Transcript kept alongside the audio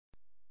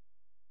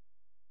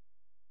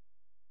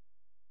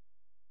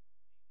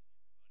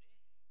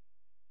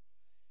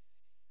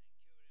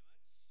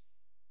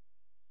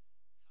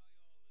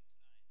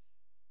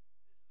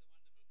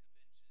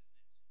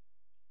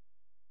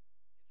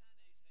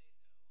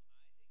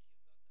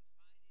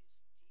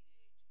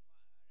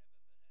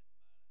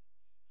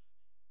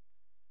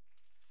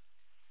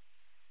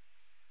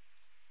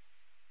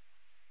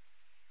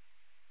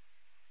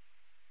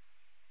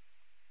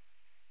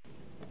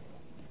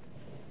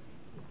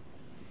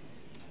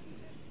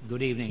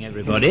Good evening,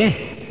 everybody.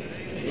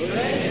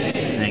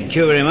 Thank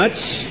you very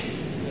much.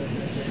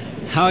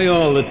 How are you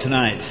all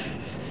tonight?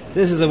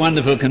 This is a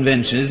wonderful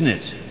convention, isn't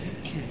it?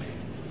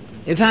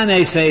 If I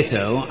may say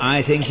so,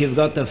 I think you've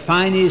got the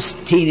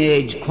finest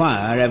teenage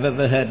choir I've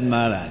ever heard in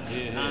my life.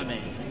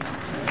 Amen.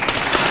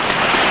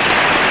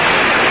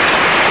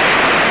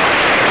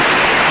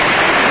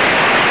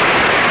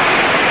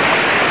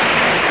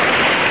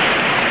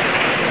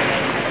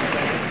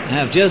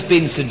 I've just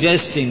been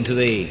suggesting to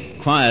the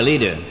choir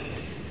leader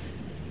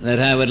that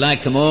I would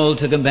like them all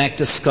to come back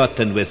to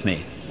Scotland with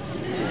me.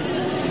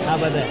 How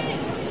about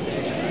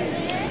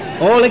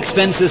that? All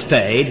expenses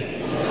paid.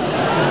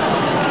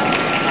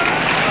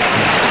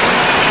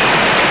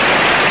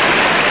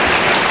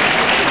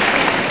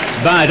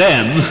 By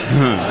them.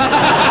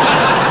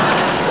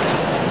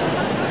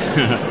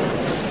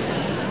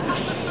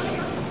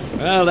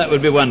 Well, that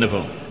would be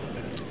wonderful.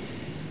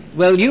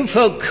 Well, you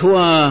folk who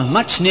are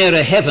much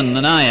nearer heaven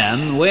than I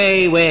am,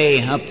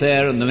 way up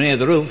there near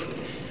the roof,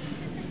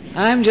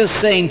 I'm just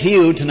saying to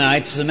you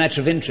tonight, as a matter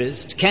of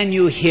interest, can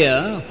you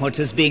hear what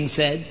is being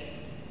said?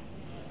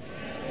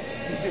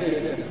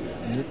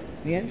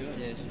 Yes?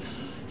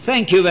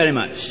 Thank you very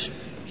much.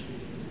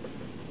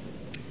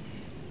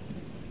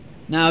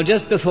 Now,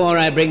 just before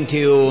I bring to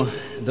you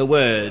the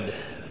Word,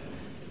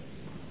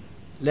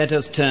 let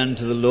us turn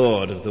to the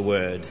Lord of the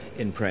Word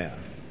in prayer.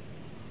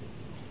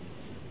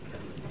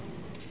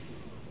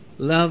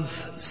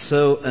 Love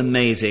so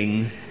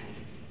amazing,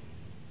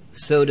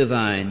 so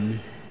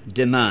divine,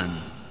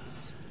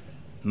 demands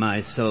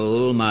my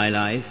soul, my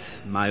life,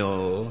 my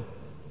all.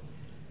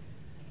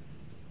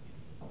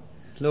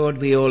 Lord,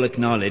 we all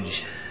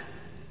acknowledge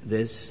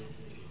this,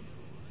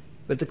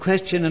 but the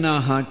question in our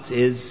hearts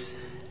is,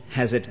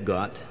 has it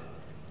got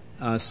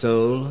our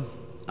soul,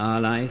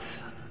 our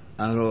life,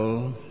 our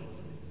all?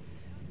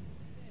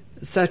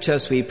 Such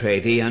as we pray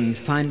thee, and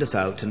find us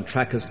out and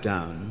track us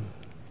down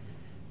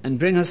and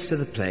bring us to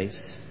the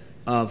place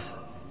of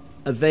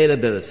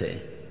availability,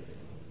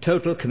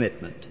 total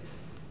commitment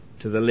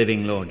to the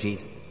living Lord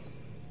Jesus.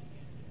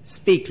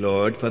 Speak,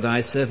 Lord, for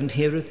thy servant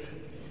heareth.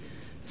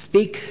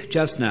 Speak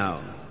just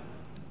now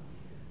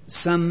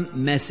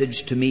some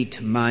message to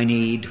meet my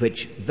need,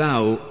 which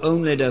thou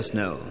only dost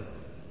know.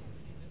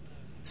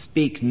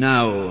 Speak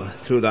now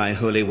through thy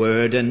holy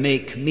word, and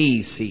make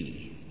me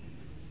see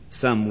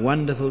some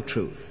wonderful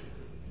truth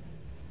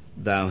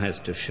thou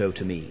hast to show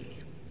to me.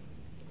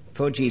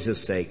 For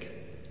Jesus' sake,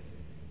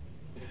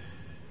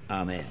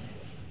 Amen.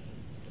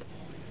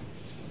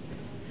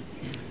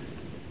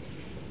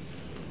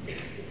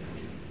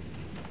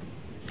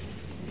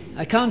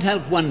 I can't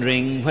help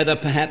wondering whether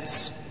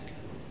perhaps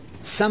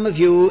some of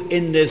you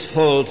in this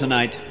hall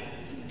tonight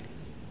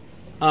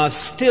are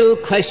still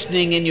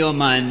questioning in your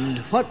mind,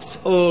 what's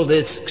all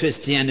this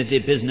Christianity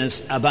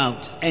business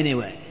about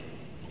anyway?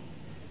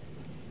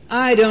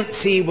 I don't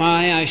see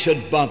why I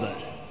should bother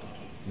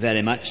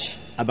very much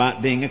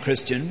about being a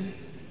Christian.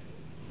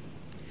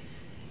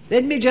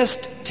 Let me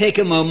just take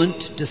a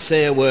moment to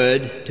say a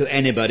word to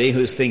anybody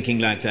who's thinking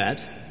like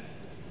that.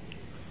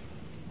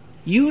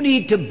 You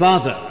need to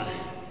bother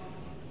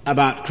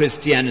about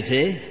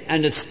Christianity,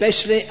 and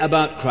especially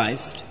about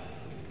Christ,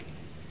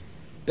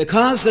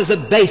 because there's a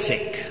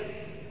basic,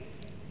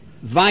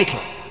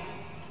 vital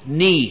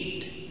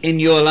need in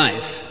your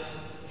life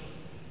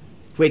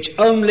which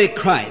only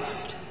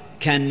Christ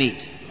can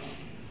meet.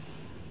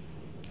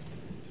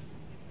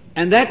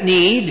 And that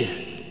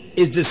need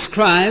is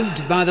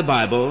described by the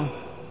Bible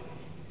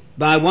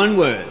by one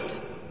word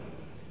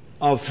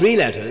of 3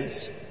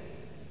 letters: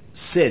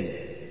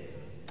 sin.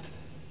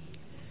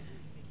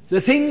 The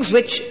things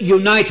which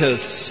unite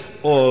us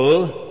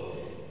all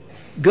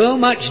go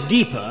much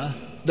deeper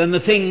than the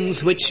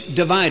things which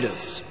divide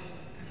us.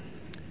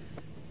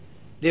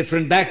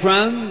 Different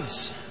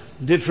backgrounds,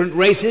 different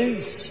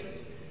races,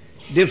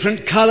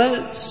 different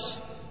colors,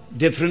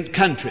 different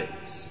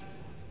countries.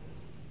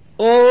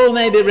 All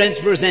may be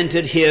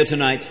represented here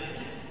tonight,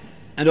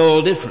 and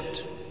all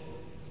different.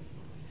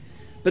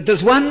 But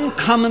there's one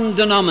common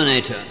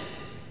denominator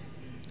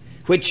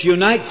which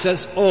unites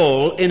us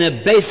all in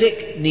a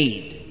basic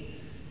need,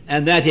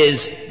 and that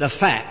is the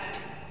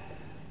fact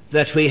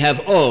that we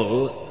have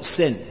all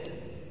sinned.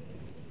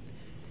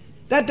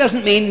 That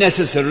doesn't mean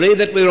necessarily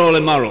that we're all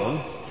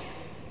immoral.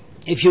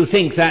 If you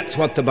think that's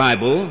what the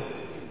Bible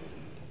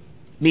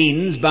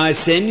means by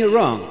sin, you're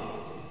wrong.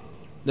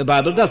 The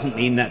Bible doesn't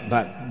mean that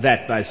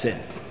by sin.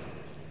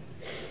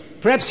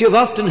 Perhaps you've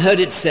often heard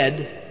it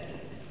said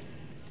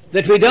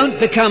that we don't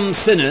become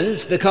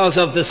sinners because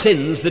of the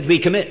sins that we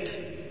commit.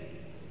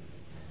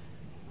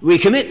 We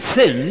commit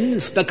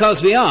sins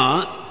because we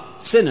are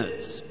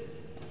sinners.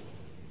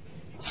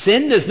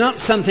 Sin is not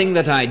something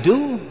that I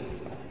do,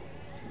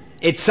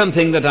 it's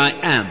something that I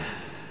am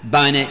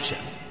by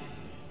nature.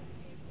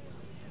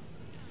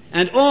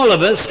 And all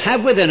of us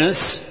have within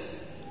us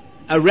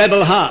a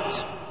rebel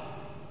heart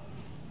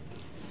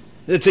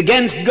that's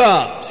against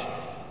God,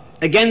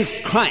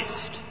 against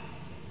Christ,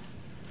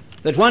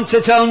 that wants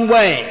its own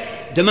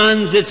way,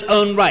 demands its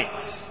own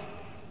rights,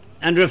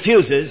 and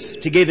refuses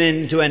to give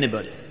in to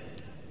anybody.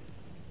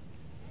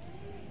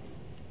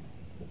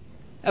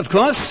 Of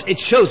course, it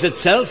shows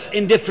itself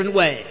in different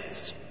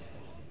ways.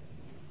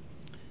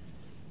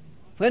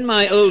 When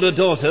my older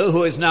daughter,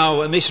 who is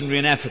now a missionary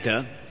in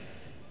Africa,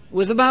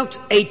 was about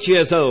 8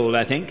 years old,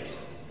 I think,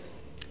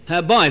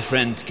 her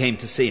boyfriend came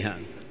to see her.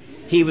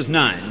 He was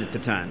 9 at the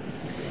time.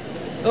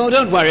 Oh,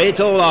 don't worry, it's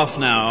all off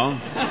now.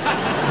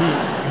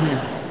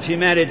 She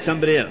married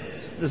somebody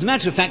else. As a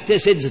matter of fact,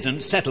 this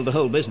incident settled the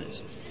whole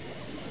business.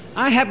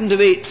 I happened to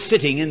be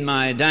sitting in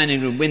my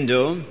dining room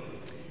window,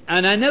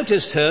 and I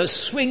noticed her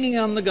swinging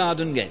on the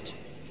garden gate.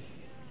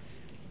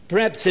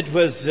 Perhaps it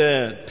was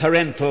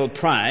parental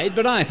pride,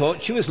 but I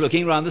thought she was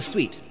looking rather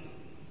sweet.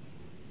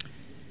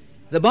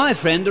 The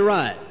boyfriend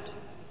arrived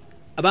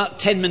about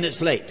 10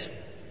 minutes late.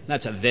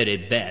 That's a very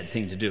bad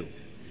thing to do.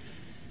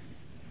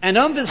 And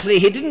obviously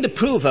he didn't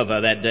approve of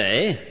her that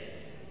day,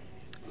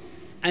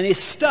 and he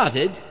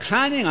started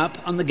climbing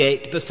up on the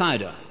gate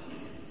beside her.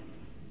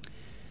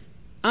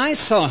 I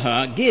saw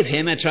her give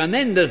him a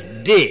tremendous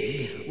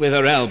dig with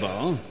her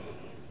elbow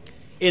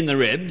in the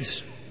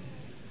ribs,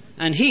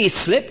 and he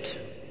slipped,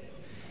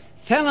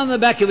 fell on the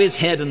back of his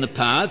head in the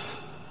path,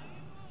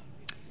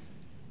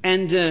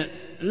 and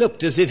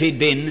looked as if he'd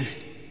been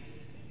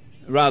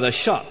rather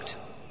shocked.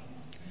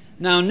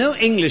 Now, no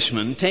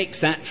Englishman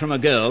takes that from a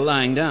girl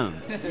lying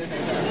down.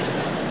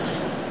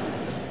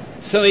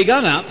 So he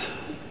got up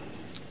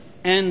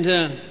and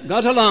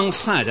got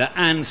alongside her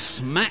and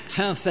smacked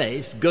her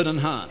face good and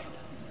hard.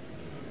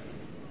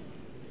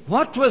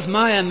 What was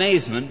my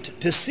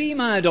amazement to see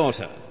my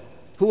daughter,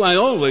 who I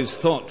always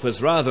thought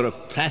was rather a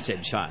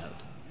placid child,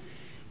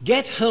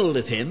 get hold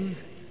of him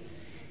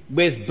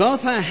with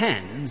both her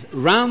hands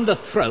round the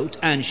throat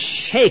and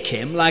shake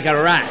him like a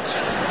rat.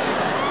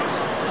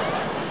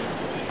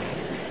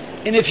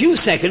 In a few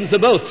seconds, they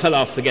both fell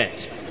off the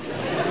gate.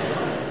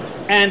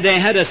 And they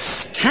had a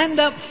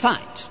stand-up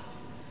fight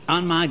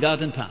on my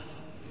garden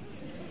path.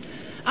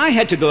 I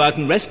had to go out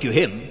and rescue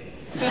him.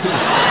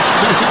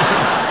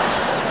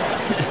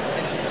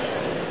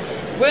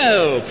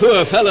 Well,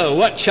 poor fellow,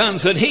 what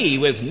chance had he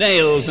with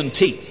nails and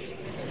teeth?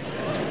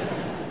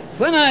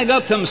 When I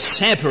got them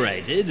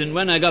separated and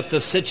when I got the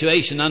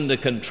situation under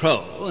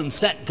control and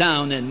sat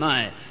down in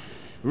my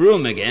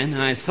room again,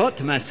 I thought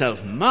to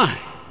myself, my,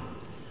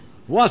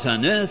 what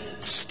on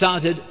earth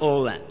started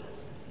all that?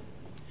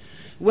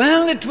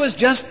 Well, it was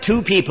just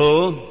two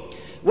people,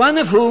 one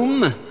of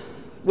whom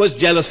was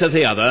jealous of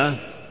the other,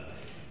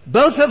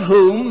 both of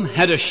whom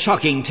had a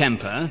shocking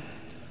temper,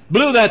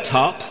 blew their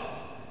top,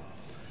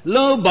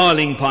 low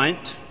boiling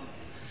point,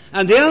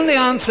 and the only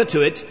answer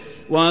to it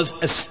was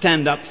a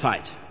stand-up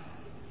fight.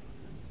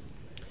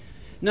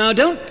 Now,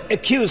 don't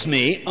accuse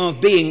me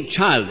of being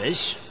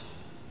childish,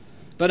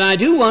 but I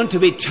do want to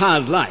be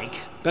childlike,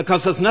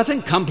 because there's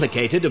nothing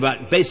complicated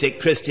about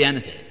basic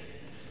Christianity.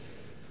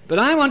 But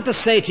I want to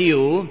say to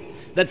you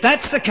that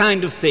that's the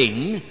kind of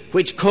thing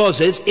which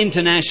causes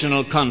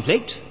international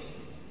conflict.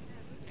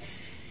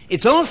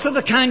 It's also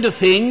the kind of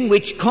thing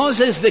which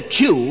causes the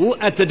queue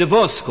at the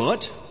divorce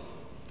court,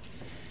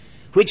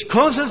 which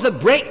causes the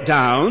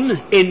breakdown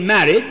in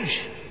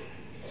marriage,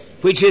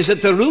 which is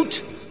at the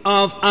root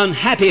of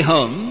unhappy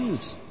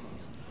homes,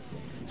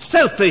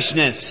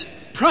 selfishness,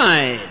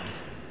 pride,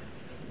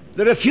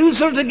 the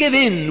refusal to give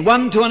in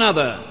one to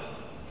another,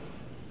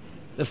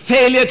 the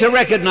failure to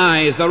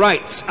recognize the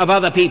rights of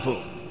other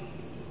people,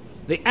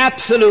 the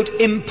absolute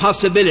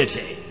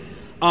impossibility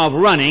of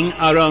running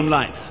our own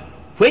life,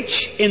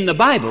 which in the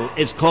Bible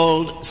is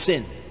called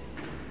sin.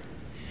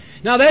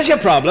 Now there's your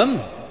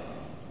problem.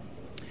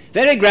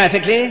 Very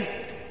graphically,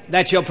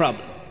 that's your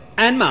problem.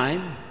 And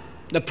mine.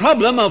 The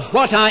problem of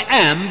what I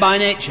am by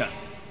nature.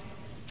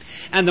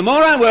 And the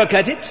more I work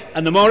at it,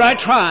 and the more I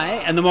try,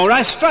 and the more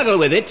I struggle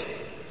with it,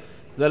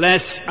 the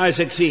less I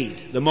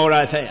succeed, the more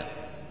I fail.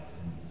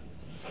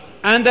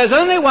 And there's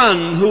only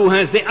one who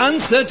has the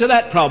answer to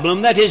that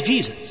problem, that is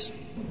Jesus.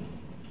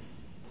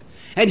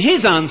 And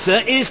his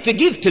answer is to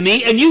give to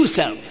me a new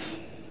self,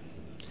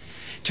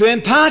 to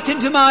impart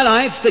into my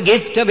life the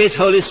gift of his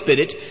Holy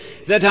Spirit,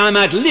 that I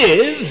might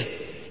live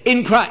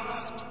in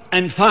Christ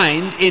and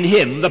find in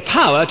him the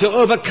power to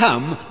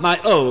overcome my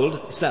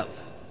old self.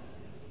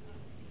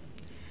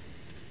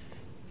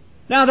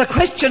 Now, the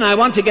question I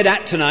want to get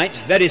at tonight,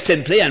 very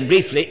simply and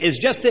briefly, is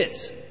just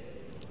this.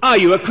 Are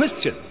you a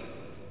Christian?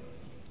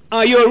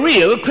 Are you a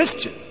real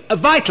Christian? A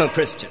vital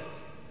Christian?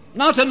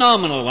 Not a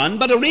nominal one,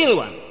 but a real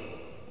one.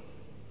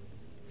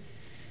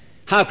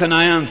 How can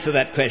I answer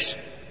that question?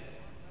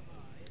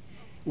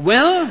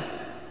 Well,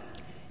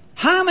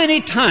 how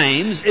many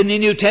times in the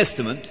New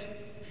Testament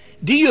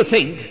do you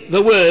think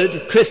the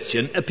word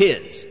Christian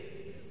appears?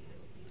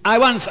 I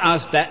once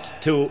asked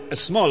that to a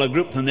smaller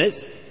group than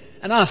this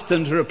and asked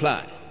them to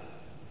reply.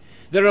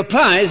 The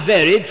replies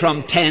varied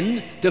from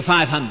 10 to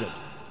 500.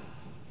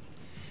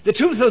 The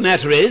truth of the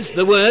matter is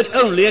the word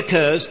only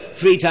occurs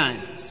 3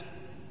 times.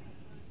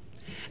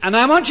 And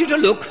I want you to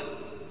look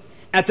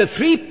at the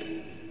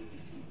 3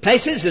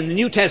 places in the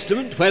New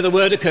Testament where the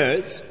word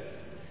occurs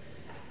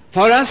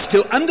for us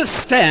to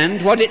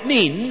understand what it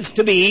means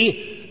to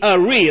be a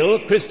real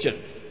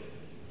Christian.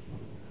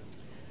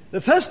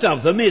 The first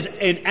of them is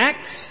in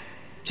Acts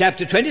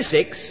chapter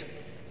 26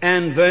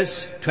 and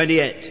verse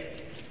 28,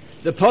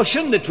 the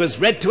portion that was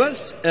read to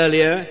us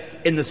earlier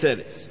in the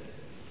service.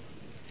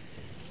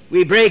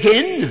 We break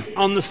in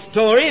on the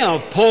story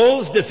of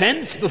Paul's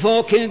defense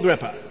before King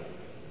Agrippa.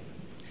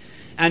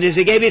 And as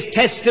he gave his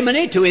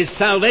testimony to his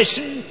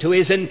salvation, to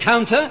his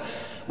encounter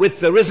with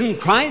the risen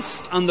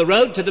Christ on the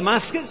road to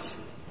Damascus,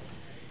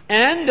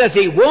 and as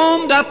he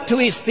warmed up to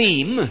his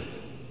theme,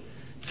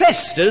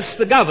 Festus,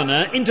 the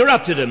governor,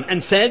 interrupted him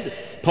and said,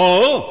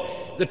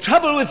 "Paul, the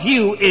trouble with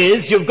you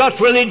is you've got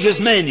religious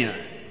mania.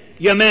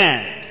 You're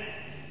mad."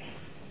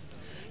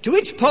 To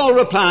which Paul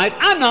replied,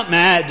 "I'm not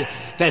mad,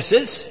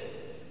 Festus.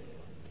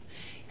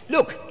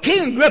 Look,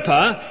 King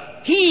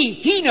Agrippa,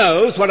 he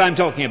knows what I'm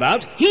talking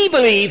about. He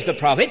believes the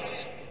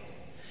prophets.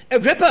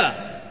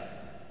 Agrippa,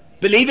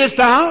 believest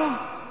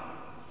thou?"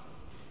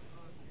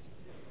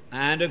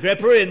 And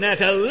Agrippa, in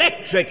that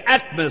electric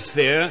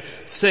atmosphere,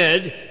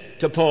 said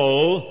to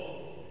Paul,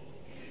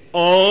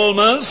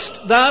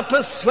 "Almost thou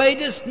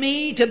persuadest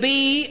me to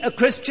be a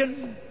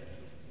Christian?"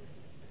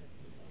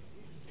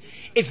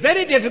 It's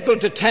very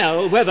difficult to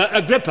tell whether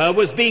Agrippa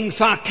was being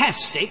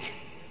sarcastic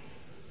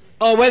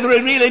or whether he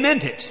really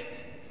meant it.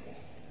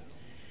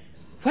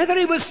 Whether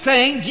he was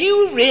saying, "Do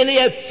you really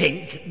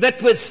think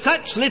that with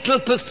such little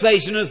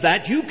persuasion as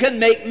that you can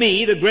make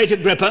me, the great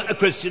Agrippa, a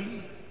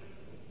Christian?"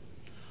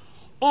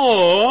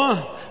 Or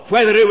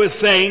whether he was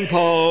saying,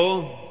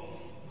 "Paul,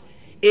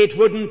 it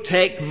wouldn't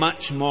take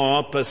much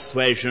more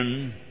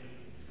persuasion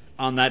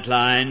on that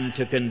line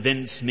to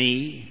convince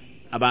me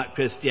about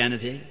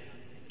Christianity."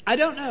 I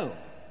don't know.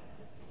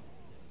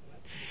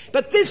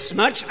 But this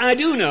much I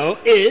do know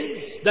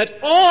is that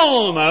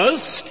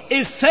almost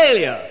is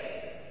failure.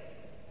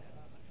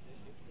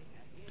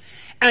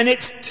 And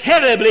it's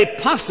terribly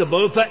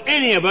possible for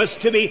any of us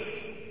to be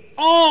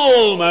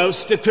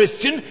almost a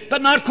Christian,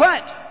 but not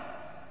quite.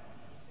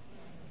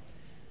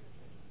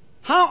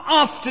 How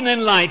often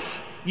in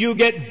life you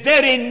get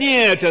very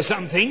near to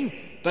something,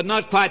 but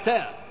not quite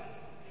there.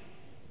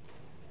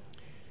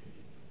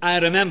 I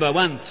remember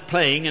once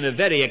playing in a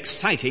very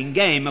exciting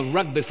game of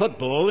rugby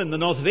football in the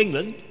north of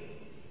England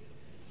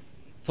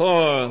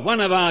for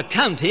one of our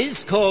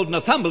counties called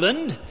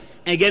Northumberland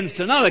against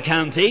another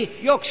county,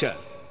 Yorkshire.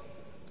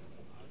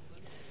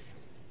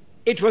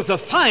 It was the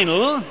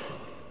final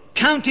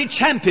county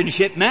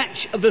championship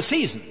match of the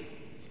season.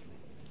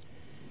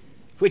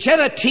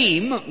 Whichever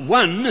team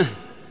won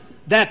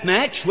that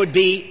match would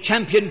be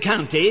champion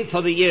county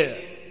for the year.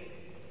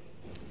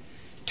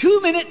 2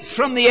 minutes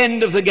from the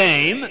end of the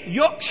game,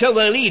 Yorkshire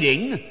were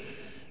leading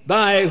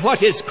by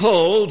what is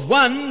called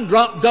 1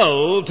 drop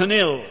goal to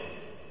 0.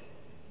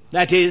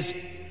 That is,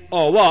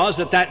 or was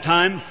at that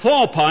time,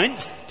 4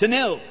 points to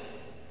 0.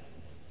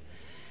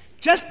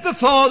 Just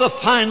before the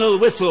final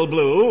whistle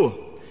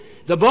blew,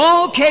 the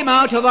ball came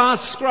out of our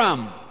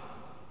scrum.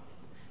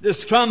 The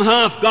scrum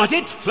half got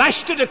it,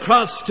 flashed it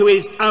across to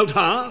his out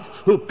half,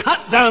 who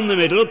cut down the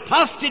middle,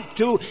 passed it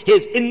to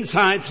his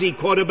inside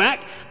 3/4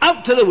 back,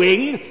 out to the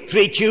wing,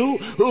 3Q,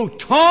 who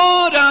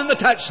tore down the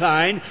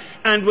touchline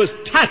and was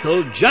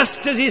tackled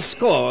just as he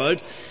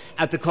scored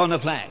at the corner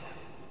flag.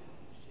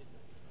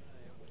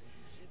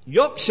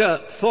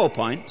 Yorkshire 4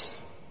 points,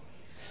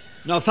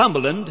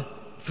 Northumberland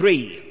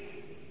 3.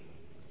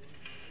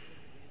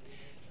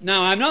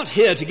 Now, I'm not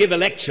here to give a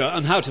lecture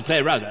on how to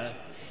play rugby,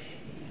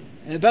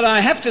 but I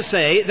have to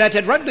say that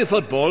at rugby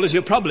football, as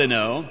you probably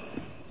know,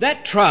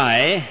 that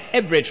try,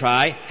 every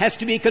try, has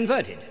to be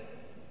converted.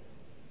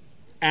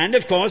 And,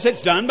 of course,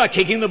 it's done by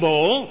kicking the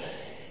ball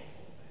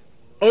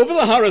over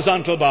the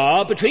horizontal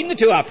bar between the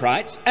two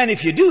uprights, and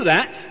if you do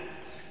that,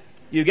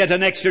 you get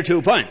an extra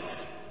 2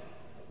 points.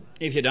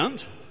 If you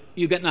don't,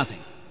 you get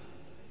nothing.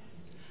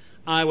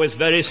 I was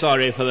very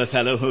sorry for the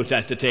fellow who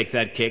had to take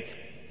that kick,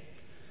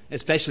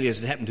 especially as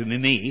it happened to be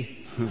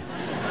me.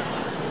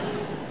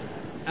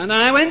 And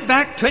I went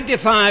back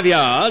 25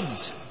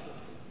 yards,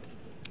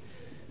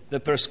 the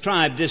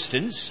prescribed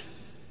distance,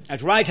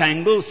 at right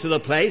angles to the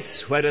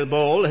place where the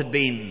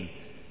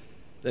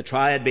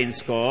try had been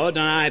scored,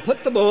 and I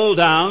put the ball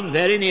down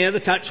very near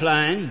the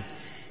touchline.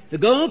 The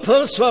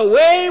goalposts were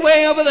way,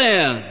 way over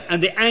there,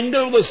 and the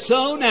angle was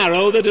so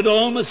narrow that it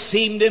almost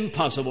seemed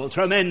impossible,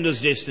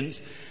 tremendous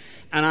distance.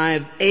 And I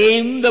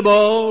aimed the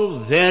ball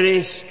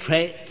very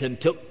straight and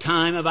took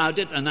time about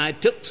it, and I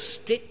took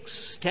 6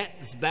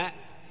 steps back.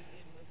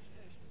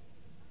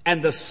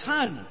 And the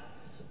silence,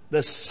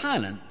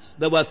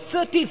 there were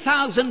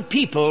 30,000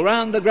 people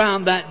round the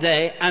ground that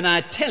day, and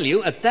I tell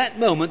you, at that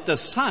moment, the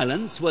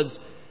silence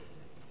was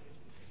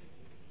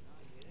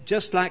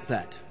just like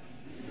that.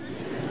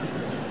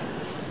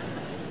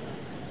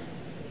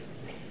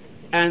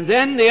 And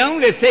then the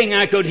only thing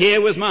I could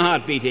hear was my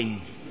heart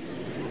beating.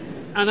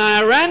 And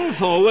I ran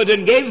forward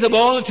and gave the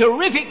ball a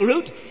terrific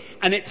route,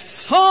 and it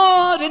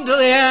soared into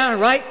the air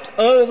right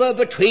over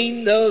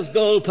between those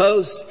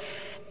goalposts.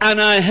 And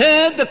I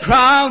heard the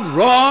crowd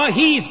roar,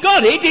 "He's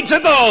got it, it's a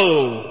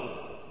goal!"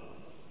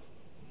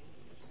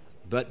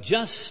 But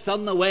just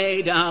on the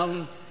way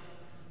down,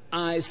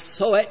 I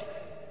saw it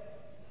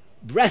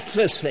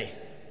breathlessly.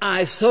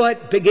 I saw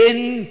it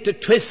begin to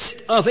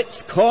twist off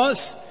its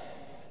course,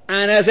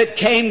 and as it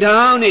came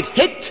down, it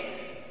hit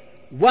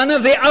one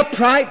of the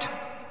upright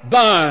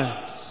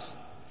bars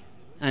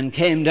and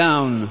came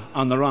down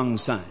on the wrong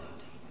side.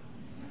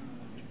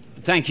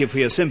 Thank you for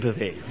your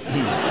sympathy.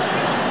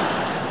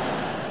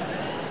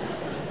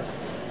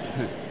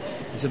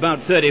 It's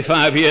about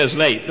 35 years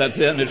late, that's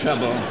the only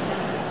trouble.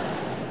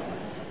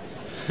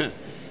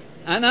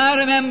 And I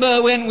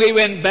remember when we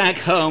went back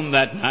home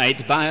that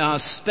night by our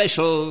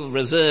special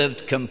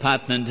reserved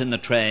compartment in the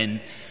train,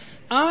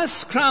 our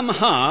scrum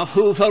half,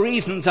 who for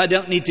reasons I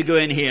don't need to go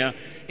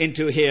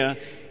into here,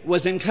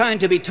 was inclined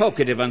to be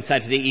talkative on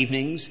Saturday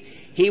evenings.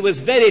 He was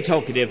very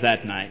talkative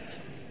that night.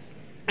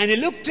 And he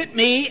looked at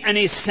me and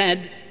he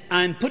said,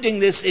 I'm putting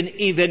this in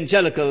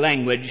evangelical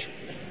language,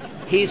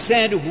 he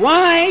said,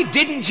 why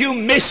didn't you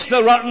miss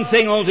the rotten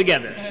thing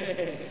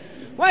altogether?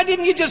 Why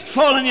didn't you just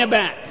fall on your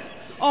back?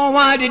 Or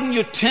why didn't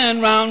you turn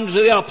round to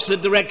the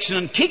opposite direction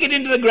and kick it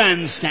into the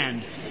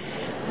grandstand?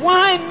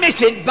 Why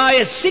miss it by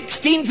a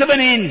 16th of an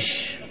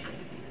inch?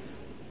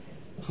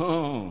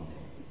 Oh,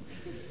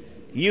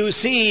 you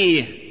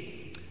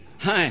see,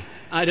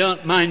 I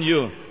don't mind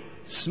you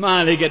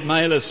smiling at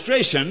my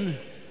illustration,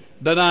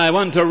 but I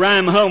want to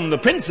ram home the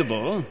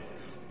principle.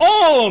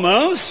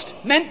 Almost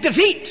meant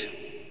defeat.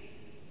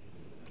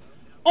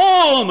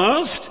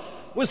 Almost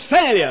was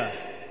failure.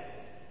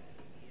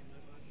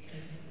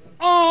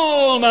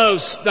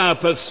 Almost thou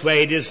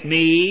persuadest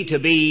me to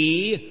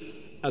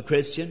be a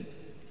Christian.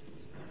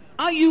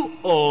 Are you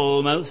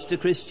almost a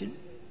Christian?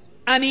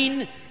 I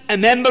mean, a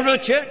member of a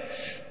church,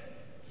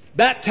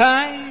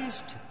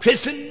 baptized,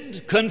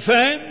 christened,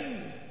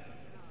 confirmed,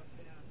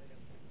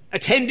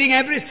 attending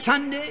every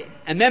Sunday,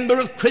 a member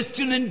of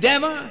Christian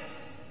Endeavor.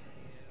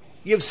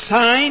 You've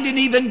signed an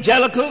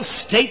evangelical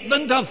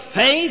statement of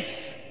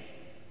faith.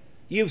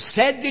 You've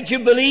said that you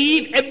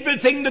believe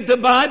everything that the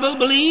Bible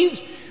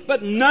believes,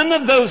 but none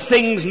of those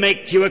things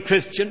make you a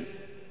Christian.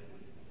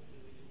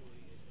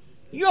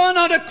 You're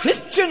not a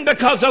Christian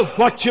because of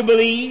what you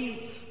believe.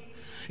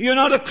 You're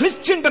not a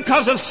Christian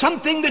because of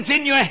something that's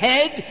in your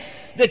head,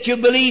 that you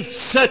believe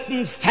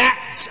certain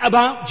facts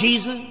about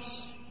Jesus.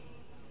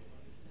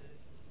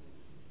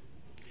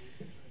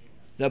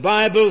 The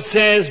Bible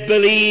says,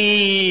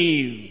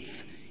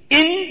 believe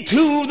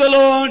into the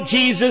Lord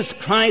Jesus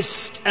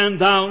Christ and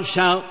thou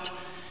shalt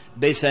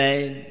be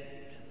saved.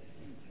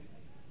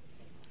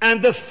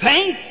 And the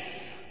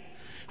faith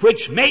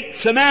which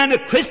makes a man a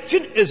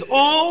Christian is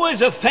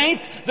always a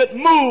faith that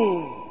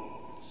moves.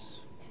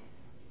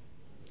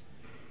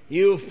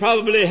 You've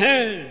probably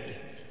heard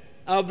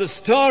of the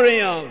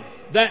story of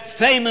that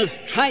famous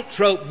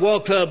tightrope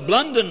walker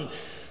Blunden,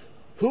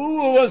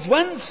 who was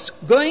once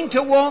going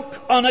to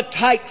walk on a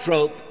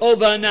tightrope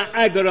over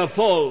Niagara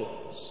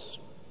Falls.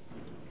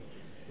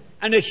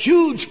 And a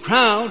huge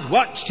crowd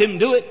watched him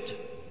do it.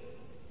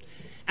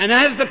 And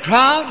as the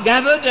crowd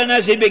gathered and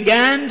as he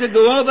began to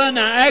go over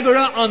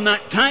Niagara on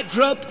that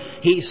tightrope,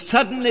 he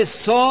suddenly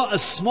saw a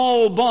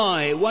small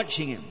boy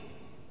watching him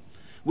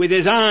with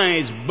his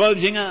eyes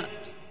bulging out.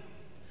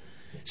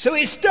 So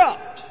he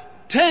stopped,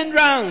 turned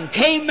round,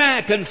 came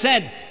back and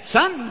said,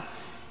 "Son,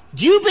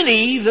 do you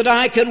believe that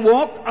I can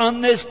walk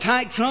on this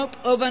tightrope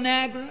over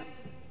Niagara?"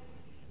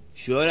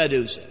 "Sure I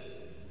do, sir."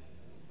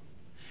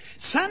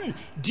 "Son,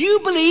 do you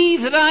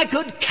believe that I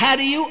could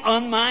carry you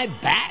on my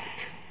back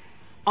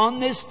on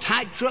this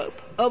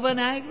tightrope over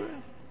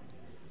Niagara?"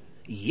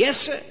 "Yes,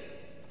 sir."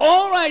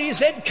 "All right," he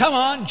said, "come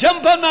on,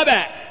 jump on my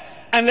back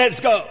and let's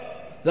go."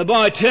 The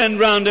boy turned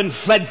round and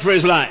fled for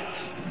his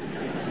life.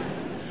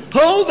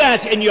 Hold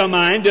that in your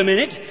mind a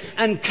minute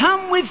and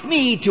come with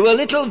me to a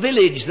little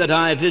village that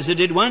I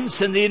visited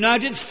once in the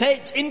United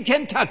States in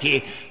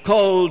Kentucky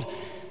called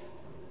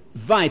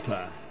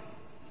Viper.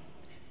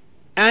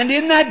 And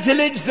in that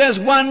village there's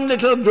one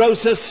little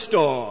grocer's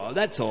store,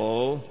 that's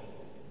all.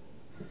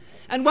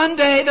 And one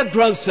day the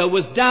grocer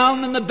was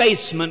down in the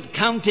basement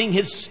counting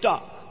his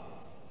stock.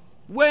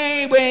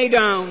 Way, way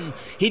down.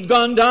 He'd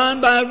gone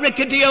down by a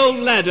rickety old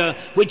ladder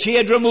which he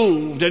had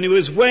removed, and he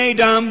was way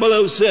down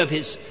below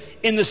surface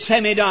in the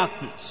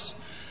semi-darkness,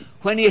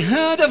 when he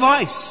heard a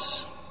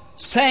voice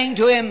saying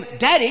to him,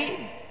 "Daddy,"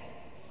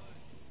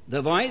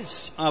 the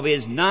voice of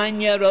his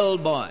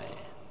 9-year-old boy.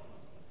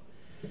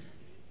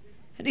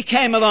 And he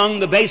came along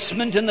the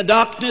basement in the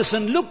darkness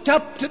and looked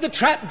up to the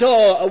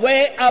trapdoor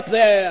away up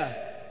there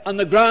on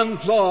the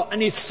ground floor,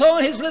 and he saw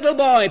his little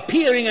boy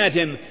peering at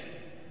him,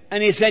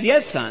 and he said,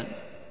 "Yes, son."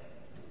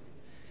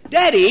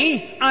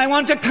 "Daddy, I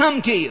want to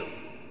come to you."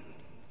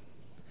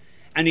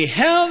 And he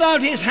held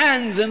out his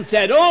hands and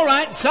said, "All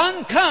right,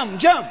 son, come,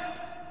 jump."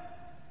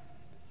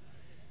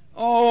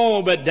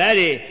 "Oh, but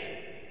Daddy,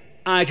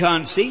 I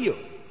can't see you."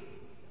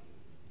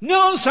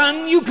 "No,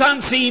 son, you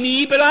can't see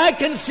me, but I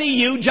can see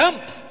you,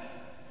 jump."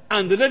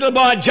 And the little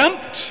boy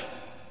jumped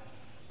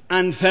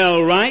and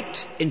fell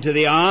right into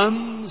the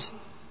arms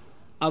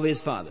of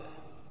his father.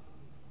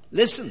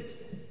 Listen,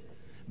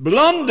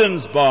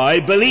 Blondin's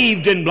boy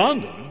believed in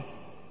Blondin.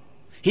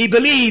 He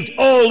believed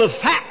all the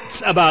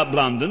facts about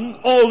Blondin,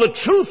 all the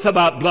truth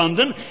about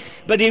Blondin,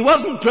 but he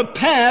wasn't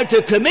prepared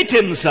to commit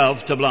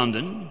himself to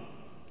Blondin.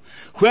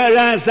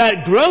 Whereas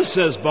that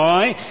grocer's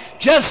boy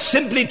just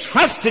simply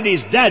trusted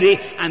his daddy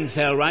and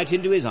fell right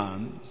into his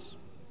arms.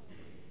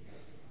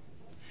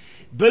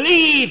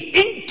 Believe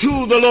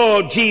into the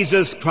Lord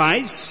Jesus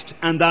Christ,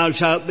 and thou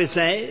shalt be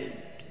saved.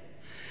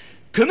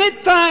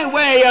 Commit thy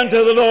way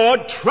unto the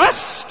Lord,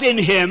 trust in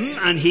him,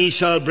 and he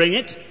shall bring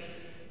it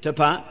to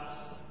pass.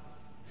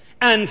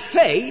 And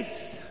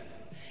faith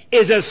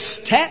is a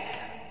step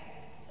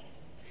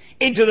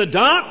into the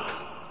dark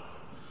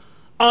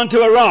onto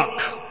a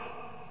rock.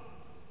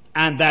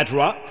 And that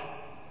rock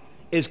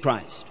is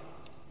Christ.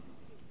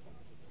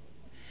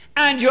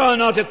 And you're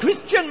not a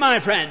Christian,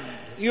 my friend.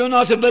 You're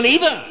not a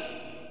believer.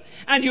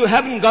 And you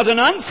haven't got an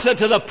answer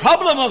to the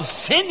problem of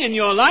sin in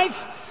your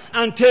life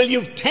until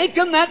you've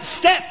taken that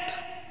step.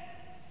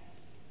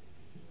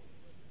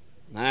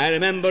 I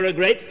remember a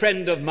great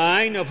friend of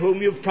mine, of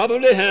whom you've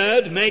probably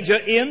heard, Major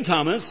Ian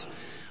Thomas,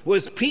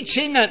 was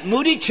preaching at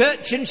Moody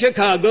Church in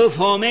Chicago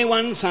for me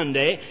one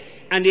Sunday,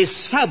 and his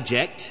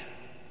subject,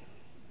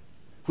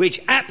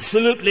 which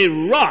absolutely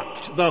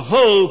rocked the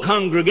whole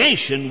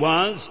congregation,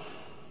 was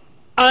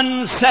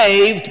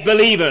unsaved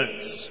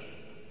believers.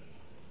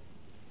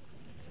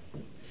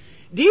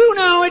 Do you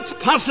know it's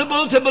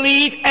possible to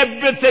believe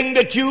everything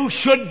that you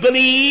should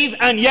believe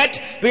and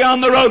yet be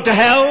on the road to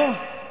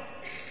hell?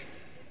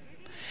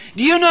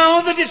 Do you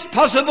know that it's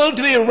possible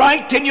to be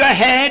right in your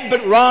head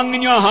but wrong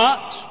in your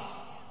heart?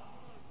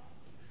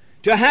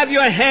 To have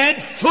your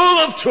head full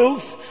of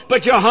truth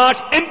but your heart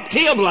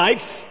empty of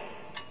life?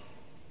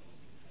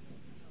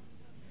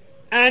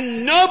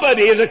 And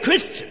nobody is a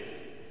Christian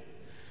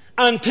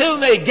until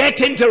they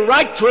get into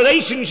right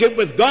relationship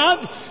with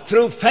God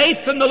through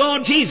faith in the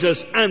Lord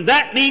Jesus. And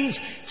that means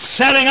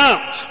selling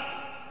out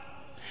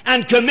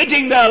and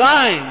committing their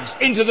lives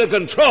into the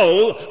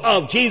control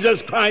of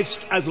Jesus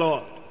Christ as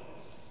Lord.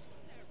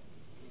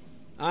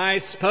 I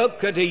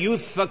spoke at a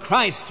Youth for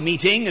Christ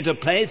meeting at a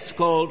place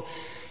called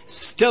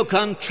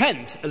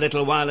Stoke-on-Trent a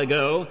little while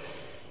ago.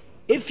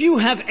 If you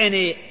have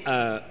any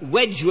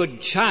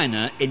Wedgwood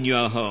china in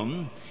your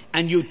home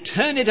and you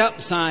turn it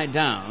upside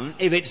down,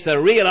 if it's the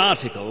real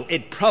article,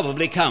 it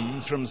probably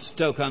comes from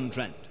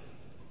Stoke-on-Trent.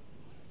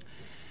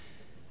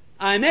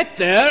 I met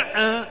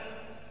there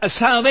a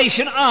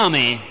Salvation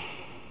Army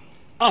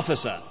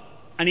officer,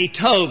 and he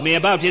told me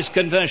about his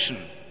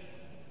conversion.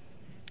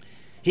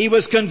 He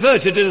was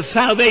converted at a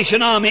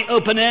Salvation Army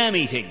open-air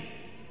meeting.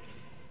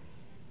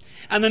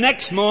 And the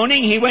next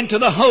morning he went to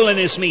the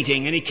holiness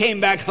meeting, and he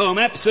came back home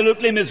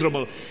absolutely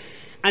miserable.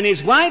 And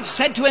his wife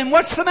said to him,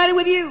 "What's the matter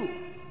with you?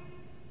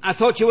 I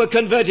thought you were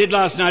converted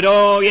last night."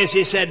 "Oh, yes,"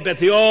 he said, "but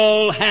they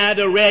all had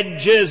a red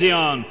jersey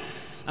on,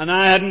 and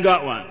I hadn't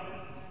got one."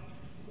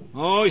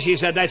 "Oh," she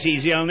said, "that's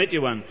easy, I'll knit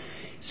you one."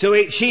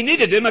 So she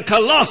knitted him a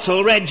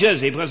colossal red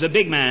jersey, because a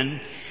big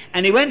man,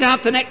 and he went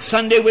out the next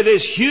Sunday with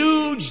his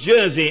huge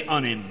jersey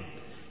on him.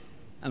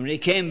 And when he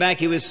came back,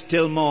 he was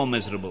still more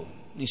miserable.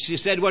 And she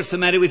said, "What's the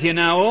matter with you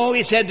now?" "Oh,"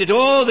 he said,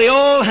 they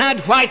all had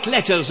white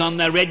letters on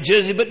their red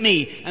jersey but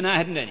me, and I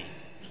hadn't any."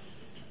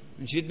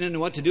 And she didn't know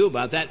what to do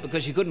about that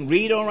because she couldn't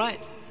read or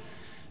write.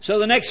 So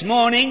the next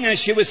morning, as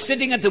she was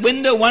sitting at the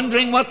window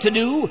wondering what to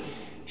do,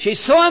 she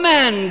saw a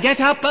man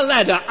get up a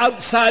ladder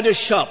outside a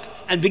shop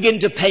and begin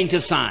to paint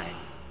a sign.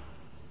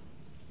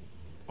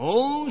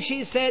 "Oh,"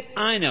 she said,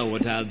 "I know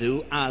what I'll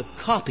do. I'll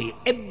copy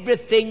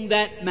everything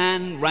that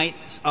man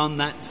writes on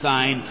that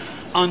sign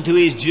onto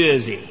his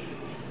jersey."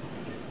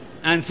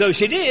 And so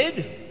she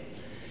did.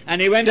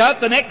 And he went out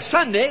the next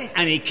Sunday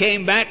and he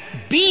came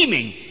back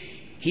beaming.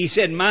 He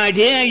said, "My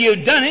dear,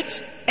 you've done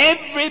it.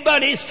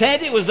 Everybody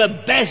said it was the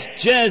best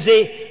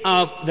jersey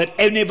that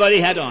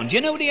anybody had on." Do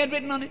you know what he had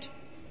written on it?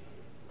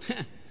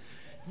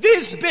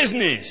 "This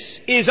business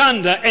is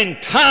under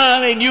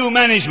entirely new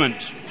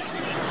management."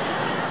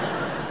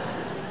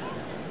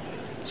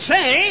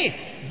 Say,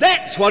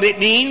 that's what it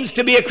means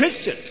to be a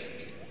Christian.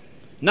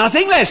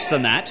 Nothing less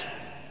than that.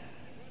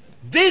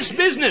 This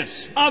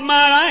business of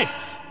my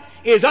life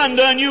is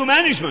under new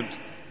management.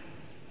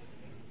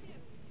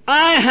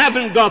 I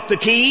haven't got the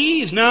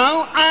keys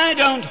now. I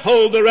don't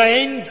hold the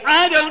reins.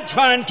 I don't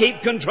try and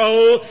keep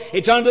control.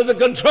 It's under the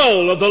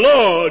control of the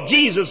Lord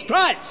Jesus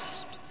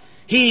Christ.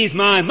 He's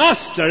my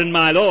master and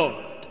my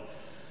Lord.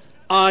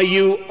 Are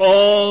you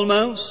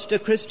almost a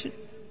Christian?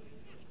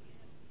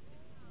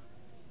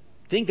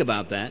 Think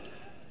about that.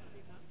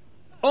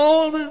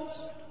 Almost.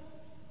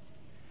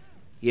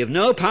 You have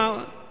no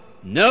power,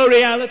 no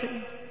reality.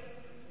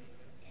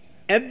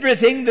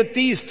 Everything that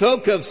these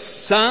folk have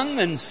sung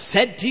and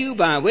said to you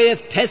by way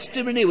of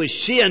testimony was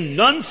sheer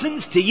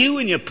nonsense to you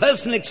in your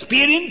personal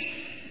experience,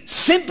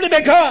 simply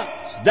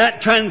because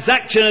that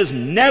transaction has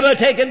never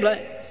taken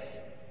place.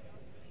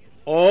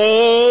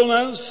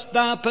 Almost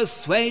thou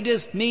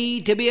persuadest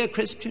me to be a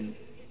Christian.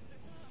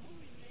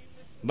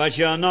 But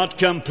you're not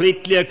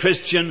completely a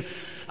Christian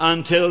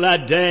until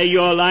that day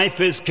your life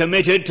is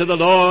committed to the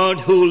Lord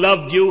who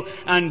loved you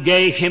and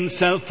gave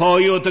himself for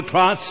you at the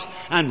cross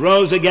and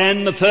rose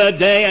again the third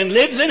day and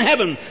lives in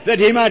heaven that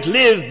he might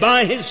live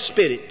by his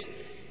Spirit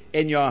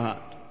in your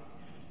heart.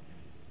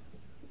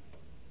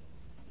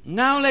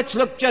 Now let's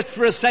look just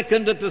for a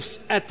second at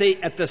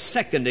the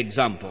second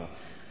example.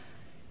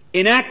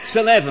 In Acts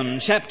 11,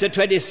 chapter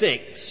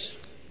 26,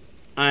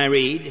 I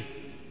read,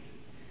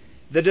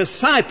 the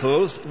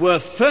disciples were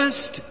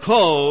first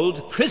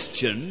called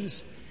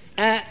Christians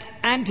at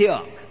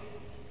Antioch.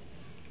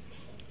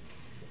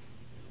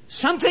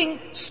 Something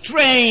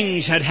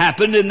strange had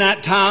happened in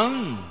that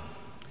town.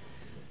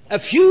 A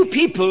few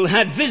people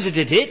had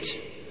visited it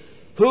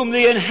whom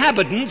the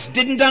inhabitants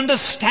didn't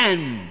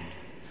understand.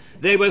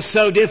 They were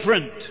so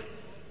different.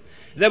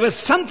 There was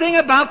something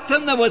about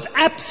them that was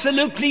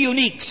absolutely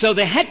unique, so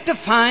they had to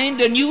find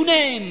a new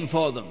name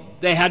for them.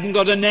 They hadn't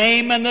got a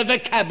name in the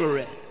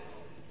vocabulary.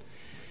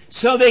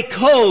 So they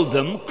called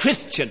them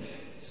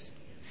Christians.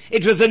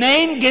 It was a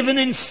name given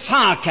in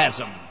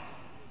sarcasm.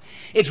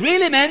 It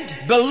really meant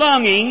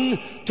belonging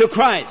to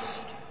Christ.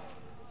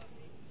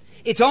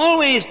 It's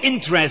always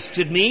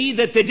interested me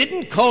that they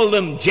didn't call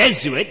them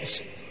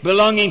Jesuits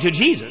belonging to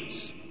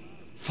Jesus,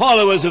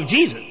 followers of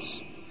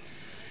Jesus,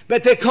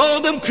 but they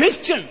called them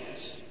Christians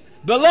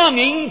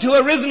belonging to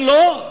a risen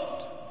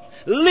Lord,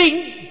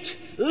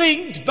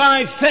 linked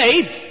by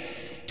faith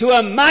to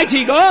a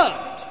mighty God.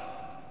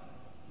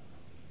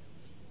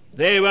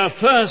 They were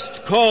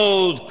first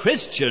called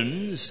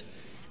Christians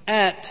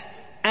at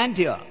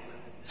Antioch.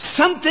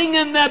 Something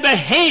in their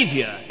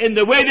behavior, in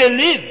the way they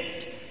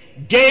lived,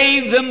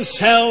 gave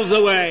themselves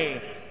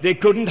away. They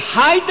couldn't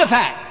hide the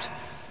fact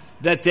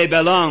that they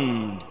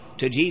belonged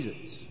to Jesus.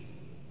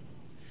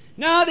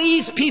 Now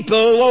these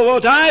people were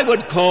what I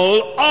would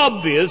call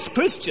obvious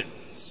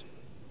Christians.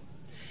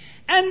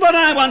 And what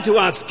I want to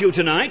ask you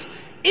tonight,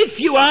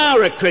 if you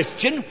are a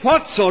Christian,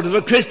 what sort of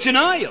a Christian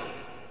are you?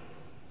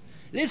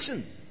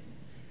 Listen.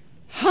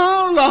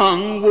 How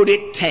long would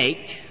it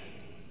take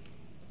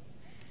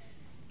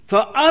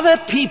for other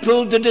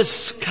people to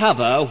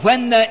discover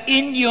when they're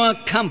in your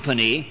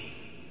company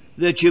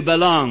that you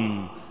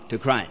belong to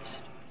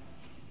Christ?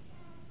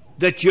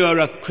 That you're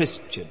a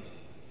Christian?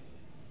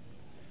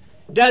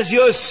 Does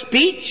your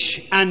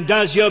speech and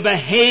does your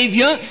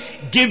behavior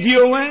give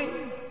you away?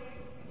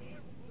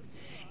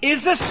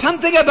 Is there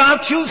something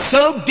about you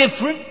so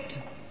different?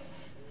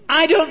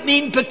 I don't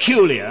mean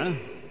peculiar.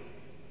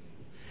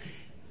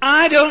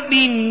 I don't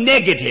mean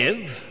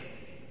negative.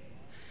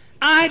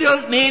 I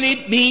don't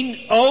merely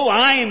mean,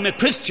 I'm a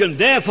Christian,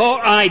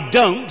 therefore I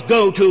don't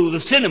go to the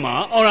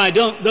cinema, or I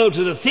don't go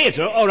to the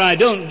theater, or I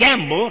don't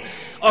gamble,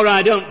 or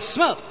I don't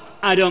smoke.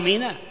 I don't mean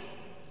that.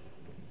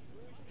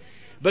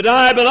 But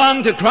I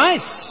belong to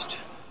Christ,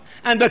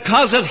 and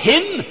because of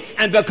him,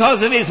 and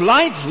because of his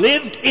life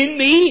lived in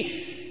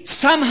me,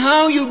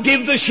 somehow you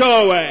give the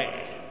show away.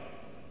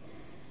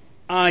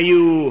 Are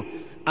you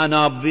an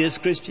obvious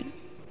Christian?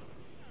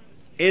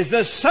 Is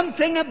there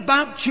something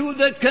about you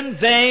that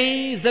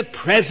conveys the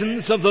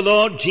presence of the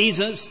Lord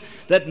Jesus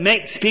that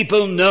makes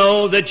people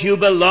know that you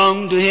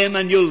belong to him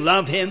and you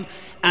love him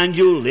and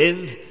you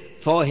live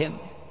for him?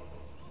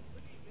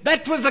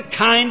 That was the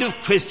kind of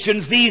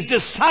Christians these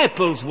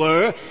disciples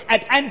were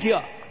at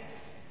Antioch.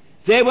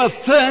 They were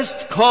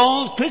first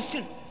called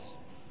Christians.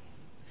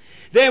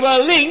 They were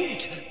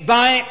linked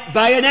by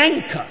an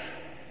anchor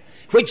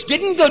which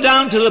didn't go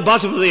down to the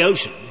bottom of the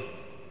ocean,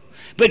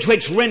 but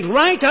which went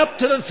right up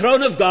to the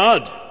throne of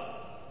God.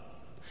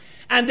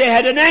 And they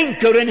had an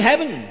anchor in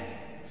heaven.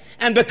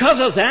 And because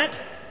of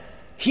that,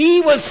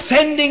 he was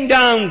sending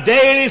down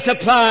daily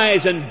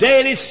supplies and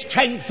daily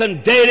strength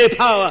and daily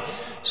power,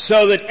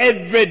 so that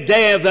every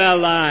day of their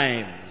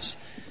lives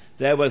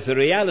there was the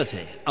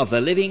reality of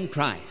the living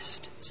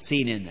Christ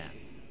seen in them.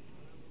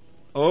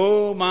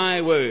 Oh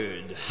my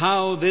word,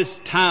 how this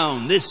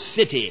town, this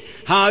city,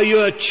 how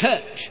your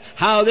church,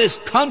 how this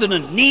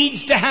continent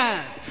needs to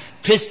have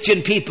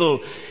Christian people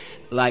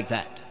like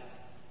that.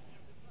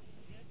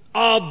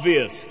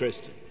 Obvious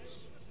Christians.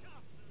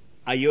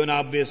 Are you an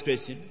obvious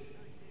Christian?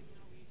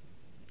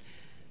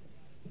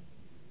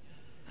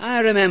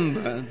 I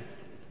remember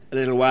a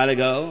little while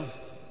ago,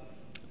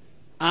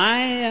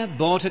 I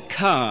bought a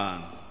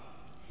car.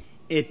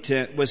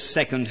 It was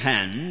second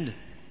hand,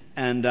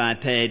 and I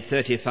paid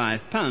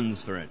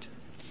 £35 for it.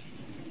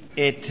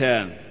 It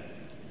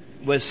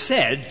was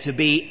said to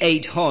be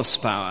 8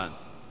 horsepower.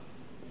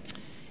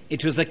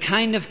 It was the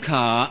kind of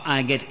car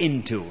I get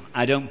into.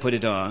 I don't put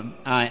it on.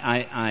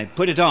 I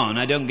put it on,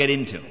 I don't get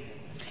into.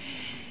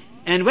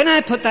 And when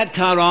I put that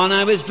car on,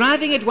 I was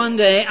driving it one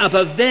day up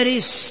a very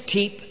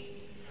steep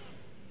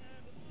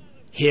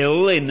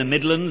hill in the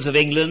Midlands of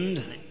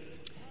England.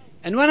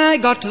 And when I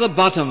got to the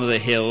bottom of the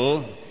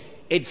hill,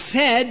 it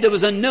said, there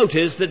was a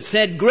notice that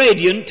said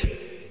gradient 1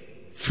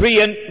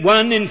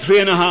 in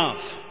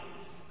 3.5.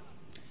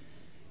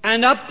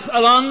 And up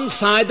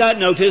alongside that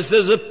notice,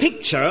 there's a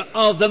picture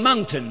of the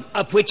mountain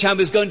up which I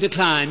was going to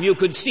climb. You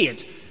could see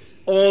it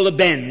all the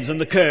bends and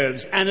the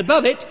curves. And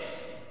above it,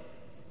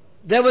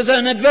 there was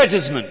an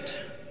advertisement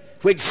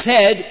which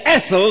said,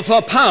 Ethel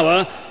for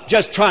power,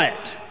 just try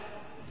it.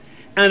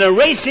 And a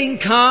racing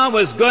car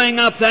was going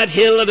up that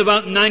hill at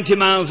about 90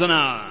 miles an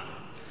hour.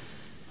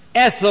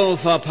 Ethel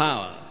for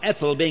power.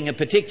 Ethel being a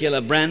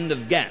particular brand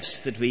of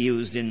gas that we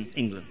used in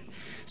England.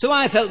 So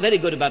I felt very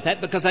good about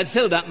that because I'd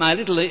filled up my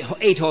little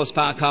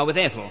 8-horsepower car with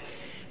Ethel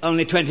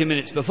only 20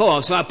 minutes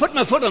before. So I put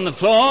my foot on the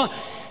floor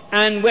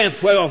and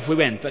off we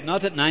went, but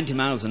not at 90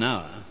 miles an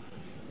hour.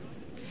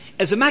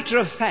 As a matter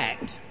of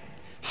fact,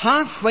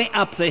 halfway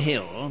up the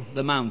hill,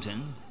 the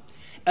mountain,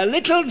 a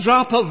little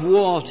drop of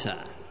water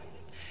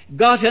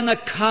got in the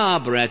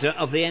carburetor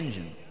of the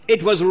engine.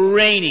 It was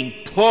raining,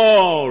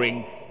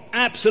 pouring,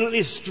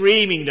 absolutely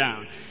streaming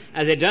down,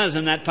 as it does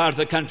in that part of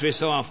the country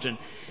so often.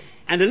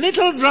 And a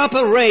little drop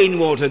of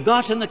rainwater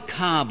got in the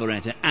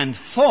carburetor, and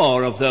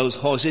 4 of those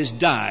horses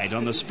died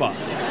on the spot.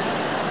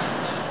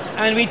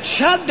 And we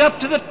chugged up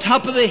to the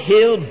top of the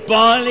hill,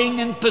 boiling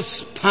and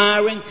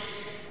perspiring.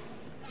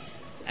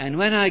 And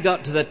when I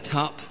got to the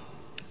top,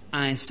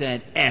 I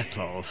said,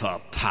 Ethel for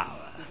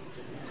power.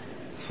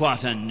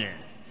 What a nerve.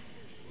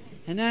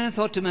 And then I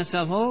thought to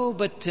myself,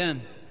 but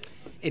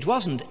it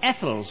wasn't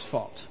Ethel's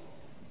fault.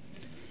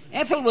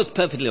 Ethel was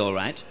perfectly all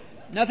right.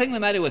 Nothing the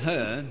matter with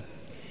her.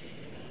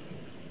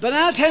 But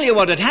I'll tell you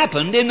what had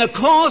happened. In the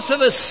course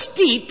of a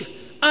steep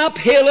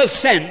uphill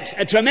ascent,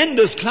 a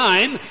tremendous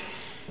climb,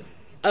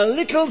 a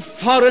little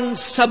foreign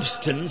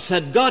substance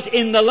had got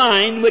in the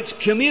line which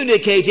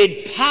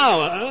communicated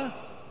power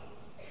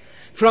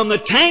from the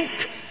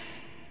tank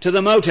to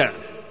the motor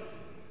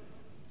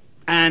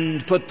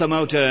and put the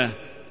motor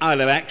out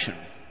of action.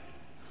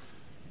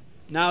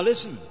 Now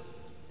listen.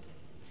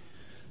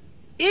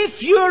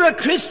 If you're a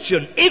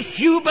Christian, if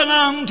you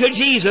belong to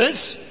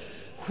Jesus,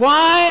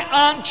 why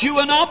aren't you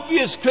an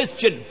obvious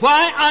Christian?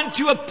 Why aren't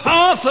you a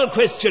powerful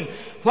Christian?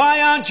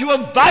 Why aren't you a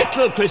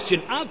vital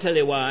Christian? I'll tell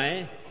you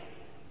why.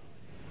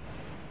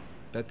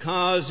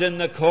 Because in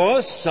the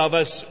course of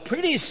a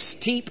pretty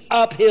steep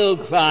uphill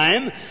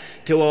climb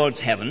towards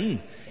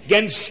heaven,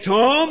 against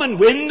storm and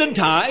wind and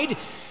tide,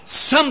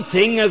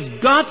 something has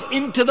got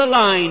into the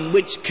line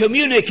which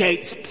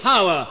communicates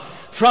power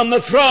from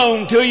the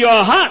throne to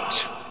your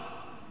heart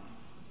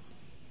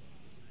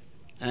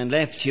and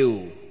left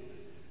you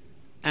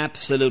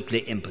absolutely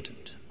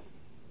impotent.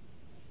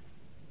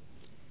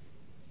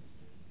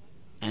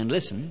 And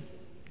listen,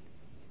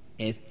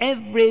 if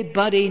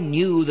everybody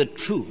knew the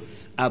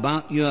truth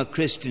about your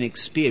Christian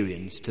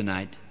experience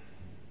tonight,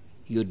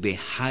 you'd be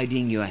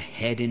hiding your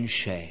head in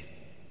shame.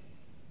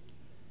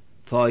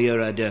 For you're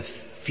a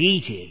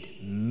defeated,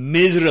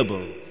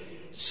 miserable,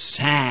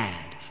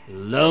 sad,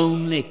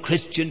 lonely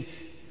Christian,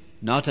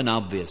 not an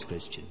obvious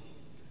Christian,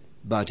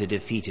 but a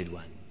defeated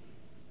one.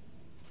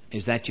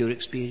 Is that your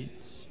experience?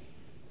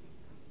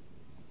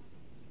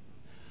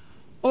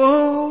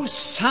 Oh,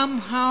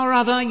 somehow or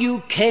other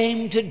you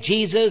came to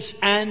Jesus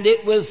and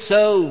it was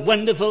so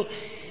wonderful.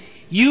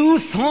 You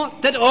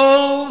thought that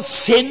all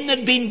sin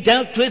had been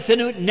dealt with and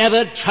it would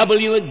never trouble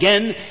you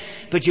again,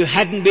 but you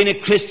hadn't been a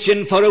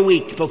Christian for a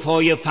week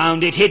before you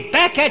found it hit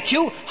back at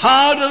you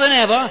harder than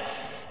ever,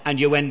 and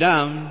you went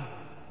down.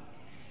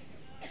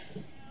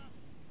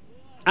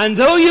 And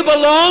though you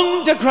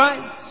belonged to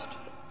Christ,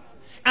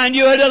 and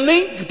you had a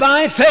link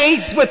by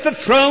faith with the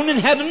throne in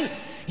heaven,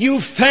 you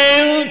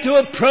failed to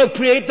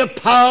appropriate the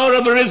power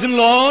of a risen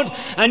Lord,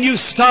 and you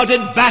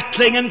started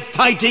battling and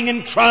fighting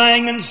and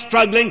trying and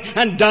struggling,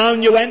 and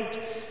down you went.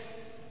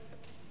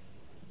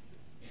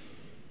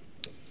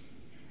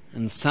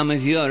 And some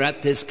of you are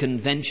at this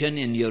convention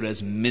and you're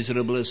as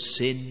miserable as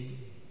sin.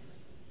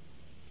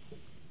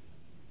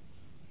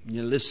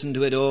 You listen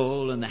to it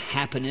all and the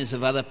happiness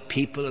of other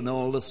people and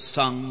all the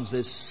songs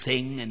they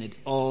sing, and it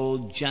all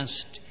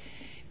just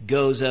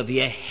goes over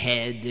your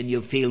head and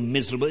you feel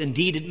miserable.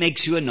 Indeed, it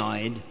makes you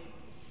annoyed.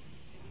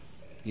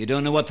 You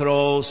don't know what they're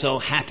all so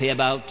happy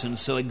about and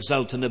so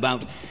exultant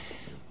about.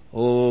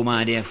 Oh,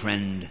 my dear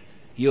friend,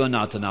 you're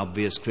not an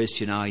obvious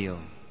Christian, are you?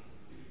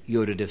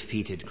 You're a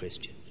defeated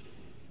Christian.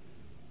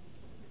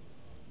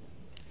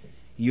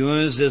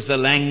 Yours is the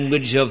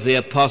language of the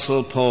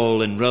Apostle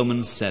Paul in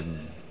Romans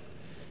 7.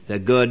 The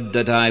good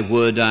that I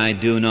would, I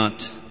do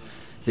not.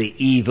 The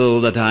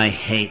evil that I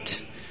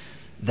hate,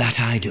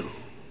 that I do.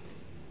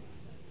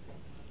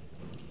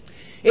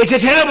 It's a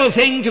terrible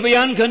thing to be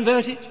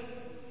unconverted.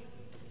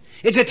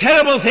 It's a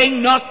terrible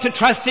thing not to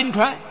trust in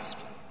Christ.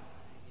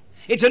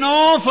 It's an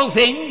awful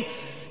thing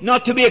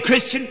not to be a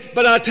Christian,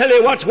 but I'll tell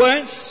you what's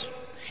worse.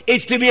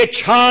 It's to be a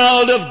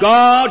child of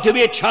God, to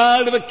be a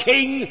child of a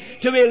king,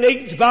 to be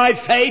linked by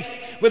faith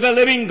with a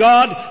living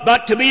God,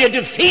 but to be a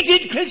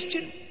defeated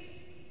Christian.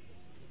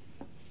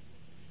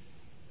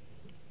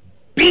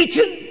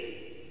 Beaten.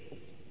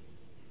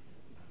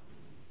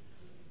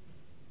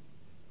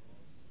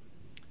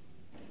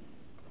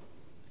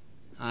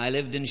 I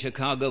lived in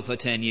Chicago for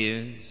 10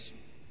 years,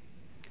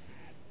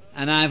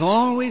 and I've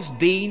always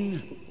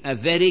been a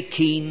very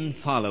keen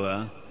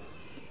follower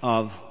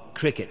of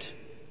cricket.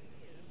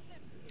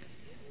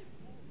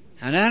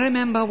 And I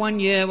remember one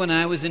year when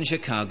I was in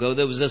Chicago,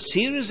 there was a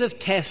series of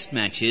test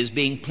matches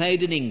being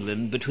played in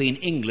England between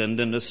England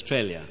and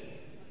Australia.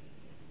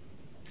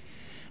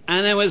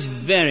 And I was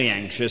very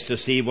anxious to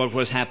see what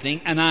was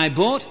happening, and I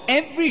bought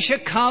every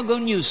Chicago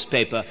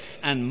newspaper.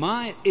 And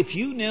if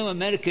you know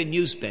American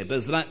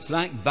newspapers, that's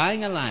like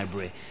buying a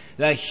library.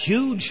 They're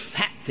huge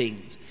fat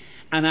things.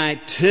 And I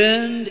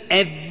turned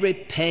every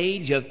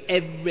page of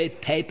every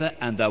paper,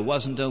 and there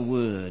wasn't a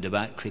word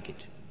about cricket.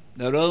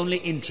 Their only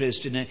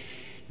interest in a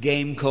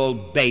game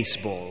called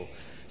baseball,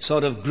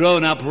 sort of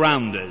grown-up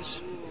rounders.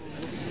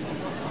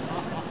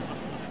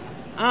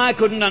 I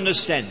couldn't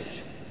understand it.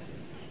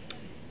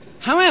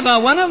 However,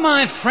 one of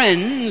my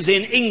friends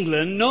in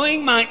England,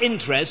 knowing my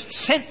interest,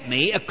 sent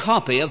me a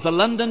copy of the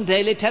London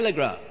Daily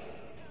Telegraph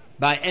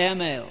by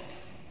airmail.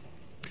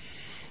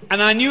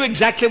 And I knew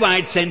exactly why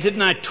I'd sent it,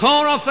 and I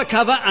tore off the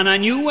cover, and I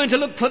knew when to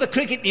look for the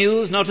cricket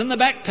news, not in the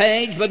back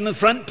page, but in the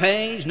front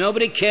page.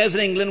 Nobody cares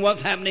in England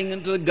what's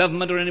happening to the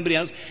government or anybody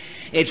else.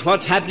 It's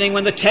what's happening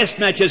when the test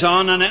match is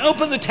on. And I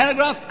opened the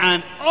Telegraph,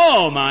 and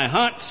my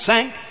heart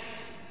sank.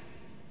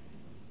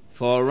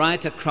 For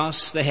right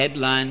across the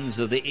headlines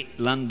of the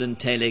London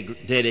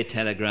Daily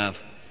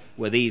Telegraph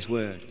were these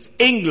words: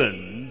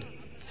 England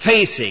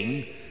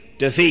facing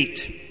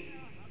defeat.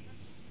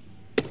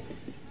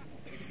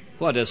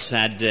 What a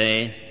sad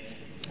day.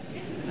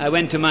 I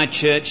went to my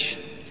church.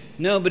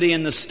 Nobody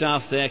in the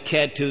staff there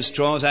cared two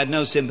straws. I had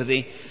no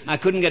sympathy. I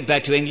couldn't get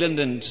back to England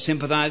and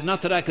sympathize.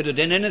 Not that I could have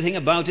done anything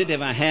about it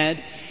if I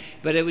had,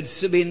 but it would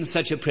have been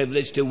such a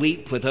privilege to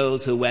weep with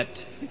those who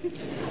wept.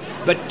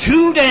 But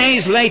 2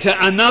 days later,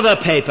 another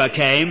paper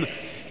came,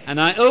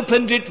 and I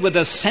opened it with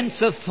a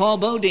sense of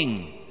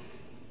foreboding.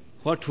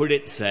 What would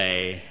it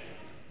say?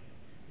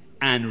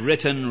 And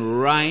written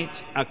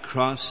right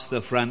across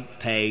the front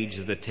page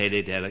of the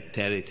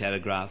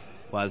Telegraph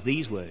was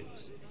these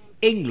words: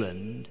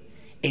 England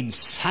in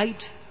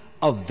sight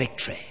of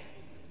victory.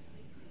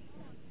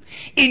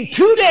 In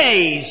 2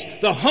 days,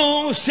 the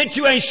whole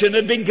situation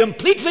had been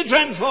completely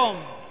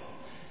transformed.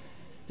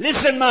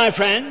 Listen, my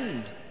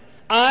friend,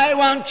 I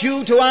want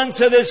you to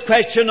answer this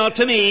question not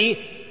to me,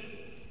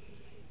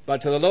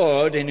 but to the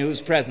Lord in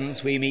whose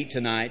presence we meet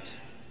tonight.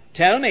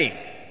 Tell me,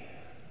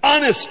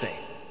 honestly,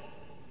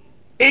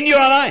 in your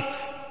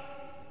life,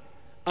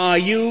 are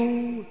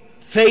you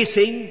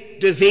facing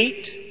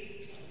defeat?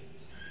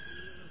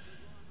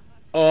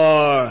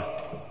 Or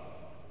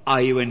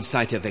are you in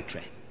sight of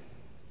victory?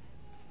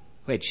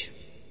 Which?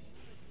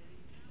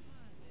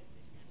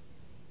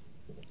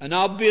 An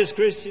obvious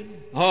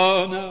Christian?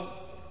 Oh no.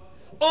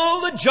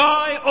 All the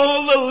joy,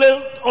 all the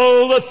lilt,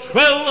 all the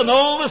thrill, and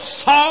all the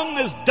song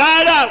has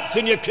died out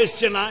in your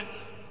Christian life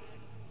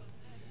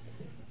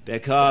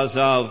because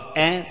of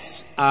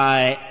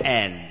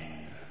S-I-N.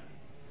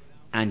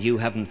 And you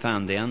haven't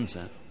found the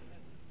answer.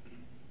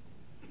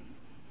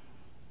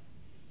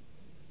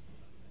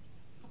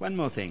 One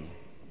more thing.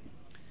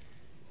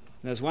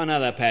 There's one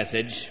other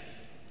passage.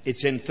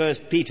 It's in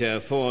 1 Peter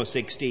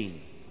 4:16.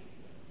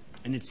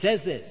 And it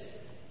says this: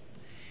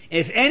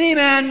 if any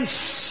man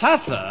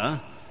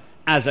suffer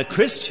as a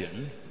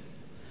Christian,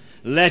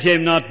 let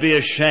him not be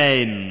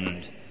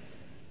ashamed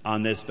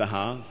on this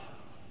behalf.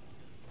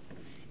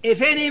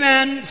 If any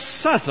man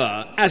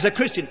suffer as a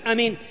Christian, I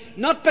mean,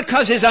 not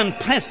because he's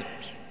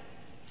unpleasant,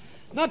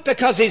 not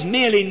because he's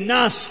merely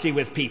nasty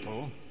with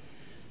people,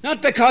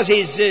 not because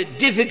he's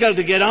difficult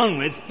to get on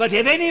with, but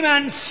if any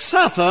man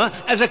suffer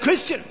as a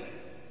Christian,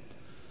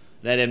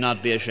 let him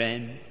not be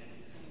ashamed.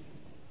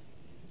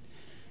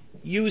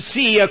 You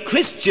see, a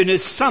Christian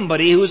is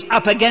somebody who's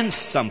up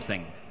against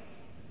something.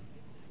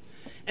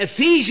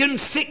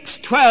 Ephesians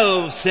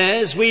 6:12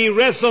 says, we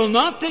wrestle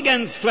not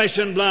against flesh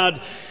and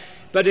blood,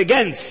 but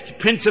against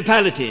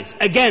principalities,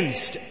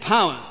 against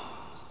power,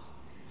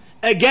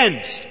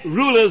 against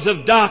rulers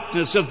of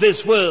darkness of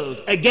this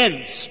world,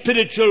 against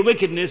spiritual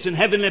wickedness in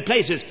heavenly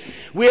places.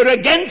 We're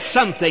against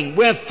something.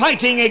 We're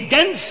fighting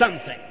against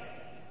something.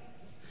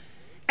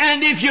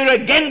 And if you're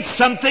against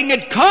something,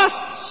 it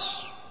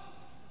costs.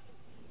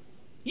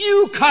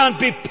 You can't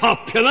be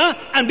popular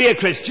and be a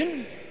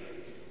Christian.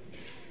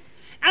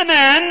 A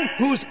man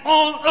who's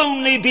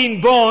only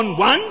been born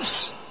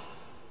once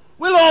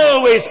will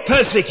always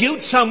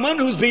persecute someone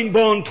who's been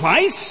born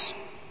twice.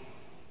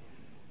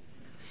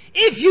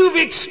 If you've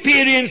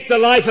experienced the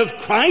life of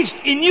Christ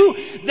in you,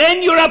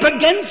 then you're up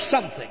against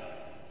something.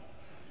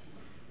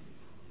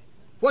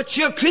 What's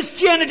your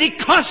Christianity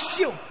cost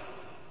you?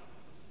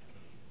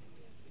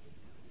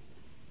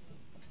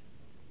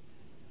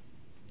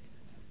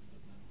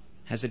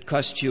 Has it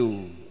cost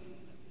you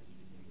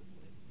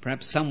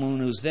perhaps someone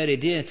who's very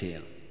dear to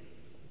you?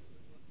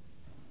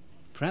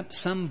 Perhaps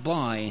some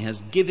boy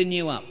has given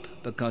you up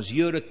because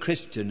you're a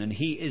Christian and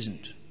he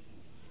isn't.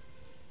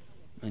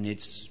 And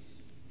it's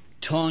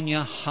torn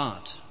your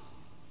heart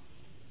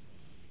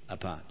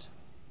apart.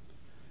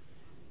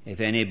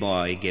 If any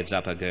boy gives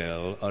up a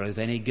girl, or if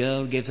any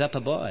girl gives up a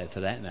boy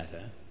for that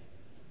matter,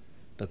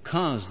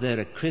 because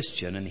they're a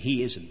Christian and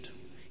he isn't,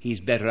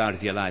 he's better out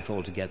of your life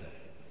altogether.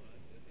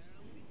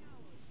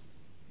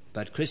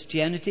 But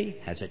Christianity,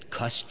 has it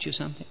cost you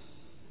something?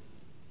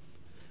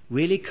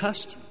 Really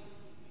cost you?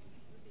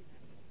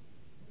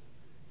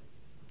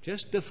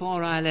 Just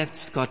before I left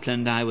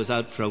Scotland, I was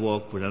out for a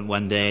walk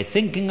one day,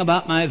 thinking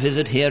about my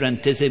visit here,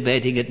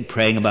 anticipating it and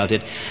praying about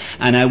it.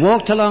 And I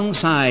walked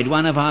alongside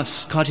one of our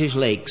Scottish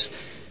lakes,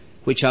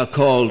 which are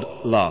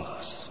called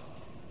lochs.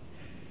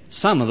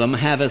 Some of them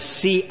have a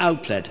sea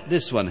outlet.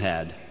 This one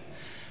had.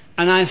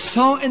 And I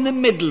saw in the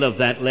middle of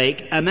that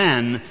lake a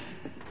man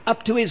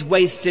up to his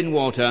waist in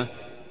water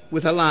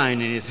with a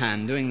line in his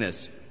hand, doing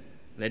this,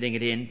 letting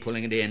it in,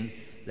 pulling it in,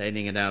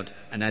 letting it out.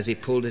 And as he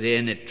pulled it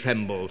in, it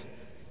trembled,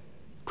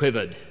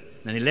 quivered.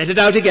 Then he let it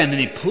out again, and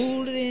he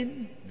pulled it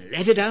in,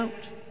 let it out.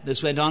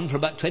 This went on for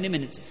about 20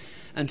 minutes,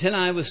 until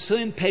I was so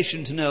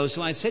impatient to know.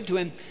 So I said to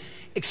him,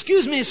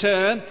 "Excuse me,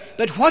 sir,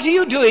 but what are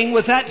you doing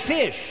with that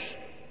fish?"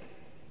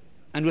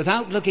 And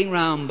without looking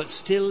round, but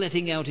still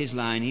letting out his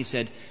line, he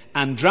said,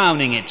 "I'm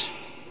drowning it."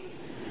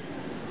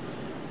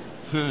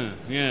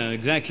 Yeah,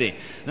 exactly.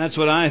 That's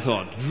what I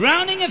thought.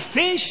 Drowning a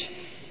fish?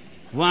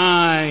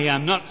 Why,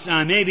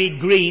 I may be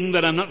green,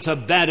 but I'm not so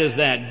bad as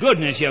that.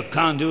 Goodness, you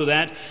can't do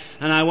that.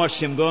 And I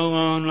watched him go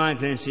on like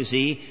this, you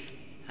see.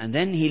 And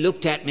then he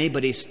looked at me,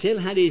 but he still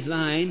had his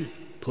line,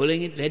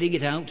 pulling it, letting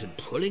it out, and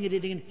pulling it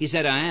in. He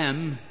said, "I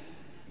am."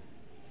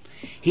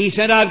 He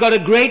said, "I've got a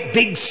great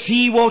big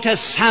seawater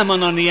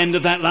salmon on the end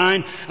of that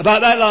line,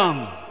 about that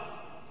long.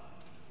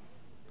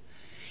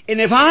 And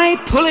if I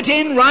pull it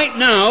in right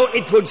now,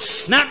 it would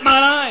snap my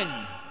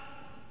line."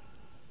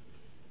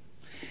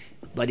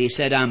 But he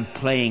said, "I'm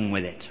playing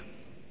with it.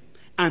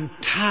 I'm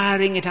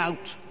tiring it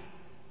out.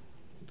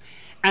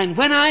 And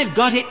when I've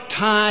got it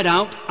tired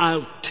out,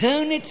 I'll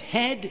turn its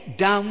head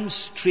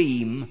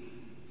downstream,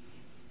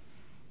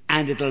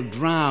 and it'll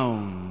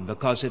drown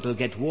because it'll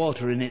get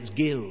water in its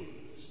gills.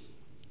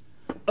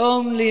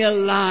 Only a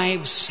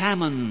live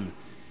salmon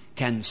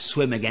can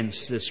swim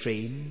against the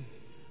stream."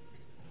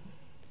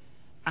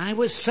 I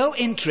was so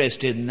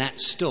interested in that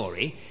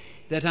story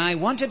that I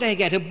wanted to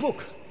get a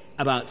book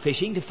about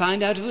fishing to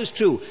find out if it was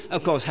true.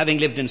 Of course, having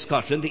lived in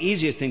Scotland, the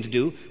easiest thing to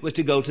do was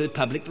to go to the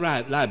public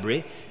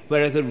library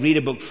where I could read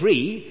a book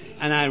free,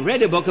 and I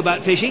read a book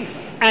about fishing,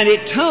 and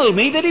it told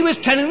me that he was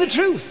telling the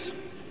truth.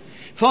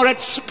 For at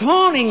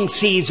spawning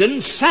season,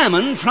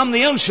 salmon from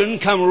the ocean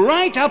come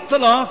right up the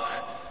loch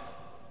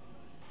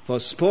for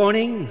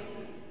spawning,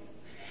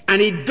 and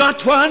he'd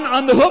got one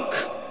on the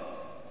hook,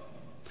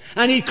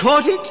 and he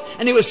caught it,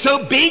 and it was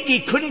so big he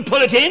couldn't pull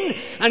it in,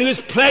 and he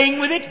was playing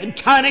with it and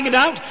tiring it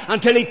out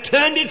until he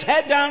turned its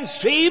head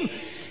downstream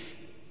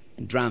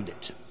and drowned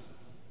it.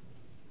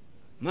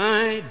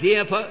 My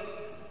dear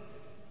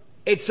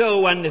it's so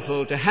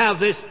wonderful to have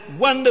this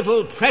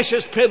wonderful,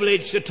 precious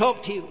privilege to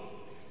talk to you.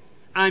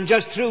 I'm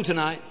just through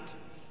tonight.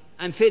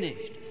 I'm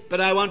finished.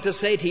 But I want to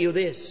say to you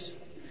this.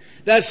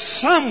 There's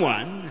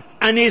someone,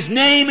 and his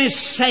name is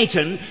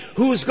Satan,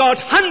 who's got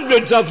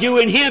hundreds of you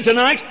in here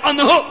tonight on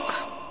the hook.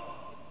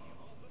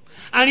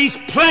 And he's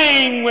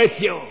playing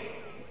with you.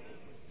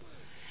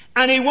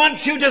 And he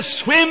wants you to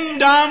swim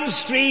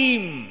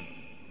downstream.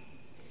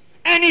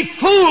 Any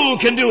fool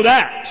can do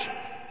that.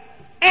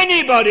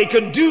 Anybody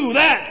can do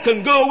that,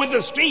 can go with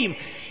the stream.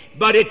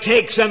 But it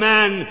takes a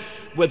man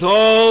with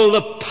all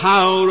the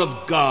power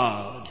of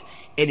God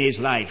in his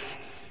life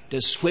to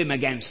swim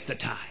against the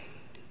tide.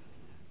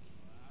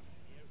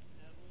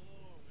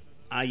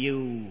 Are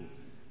you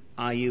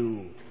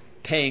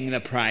paying the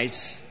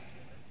price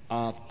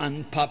of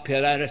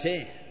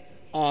unpopularity,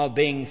 of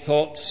being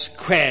thought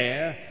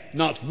square,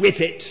 not with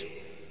it,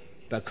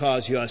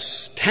 because you're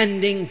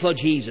standing for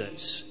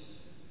Jesus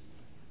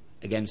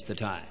against the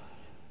tide?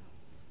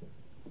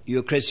 You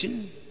a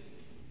Christian?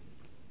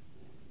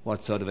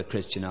 What sort of a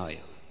Christian are you?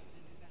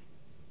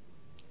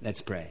 Let's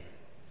pray.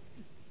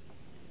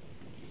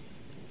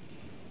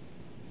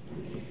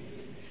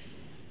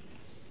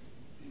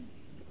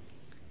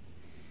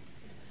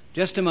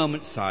 Just a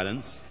moment's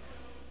silence.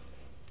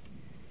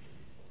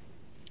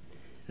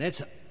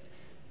 Let's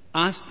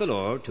ask the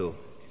Lord to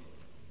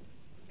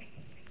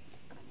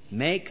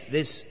make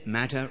this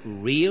matter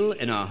real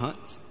in our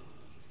hearts,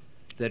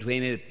 that we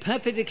may be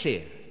perfectly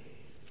clear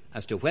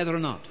as to whether or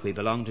not we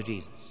belong to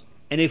Jesus.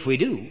 And if we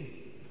do,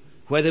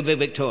 whether we're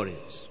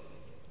victorious,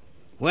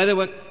 whether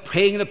we're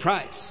paying the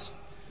price,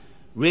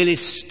 really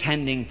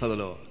standing for the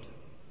Lord.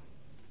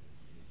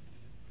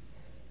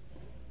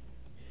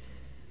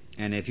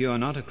 And if you're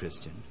not a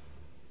Christian,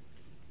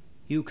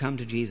 you come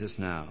to Jesus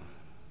now.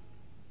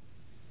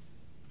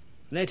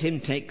 Let him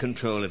take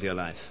control of your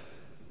life.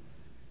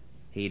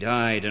 He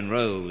died and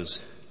rose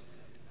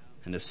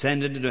and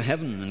ascended into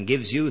heaven and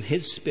gives you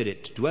his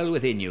Spirit to dwell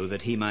within you,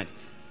 that he might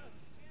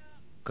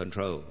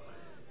control.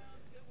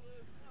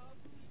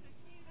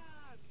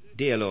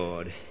 Dear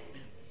Lord,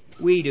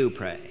 we do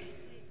pray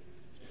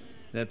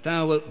that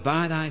thou wilt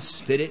by thy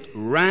Spirit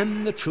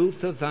ram the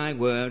truth of thy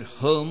word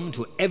home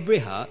to every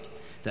heart,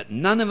 that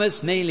none of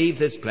us may leave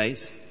this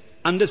place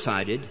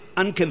undecided,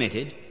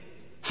 uncommitted,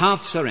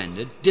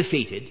 half-surrendered,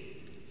 defeated.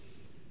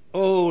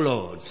 O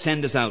Lord,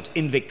 send us out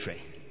in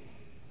victory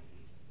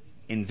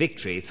in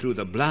victory through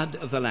the blood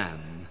of the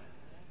Lamb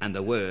and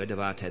the word of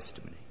our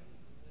testimony.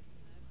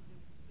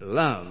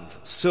 Love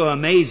so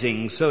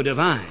amazing, so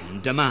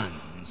divine,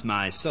 demands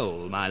my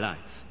soul, my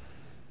life,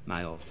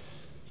 my all.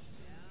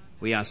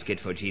 We ask it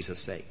for Jesus'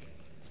 sake.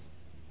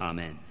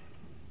 Amen.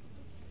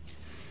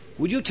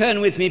 Would you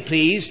turn with me,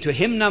 please, to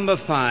hymn number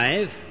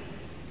 5?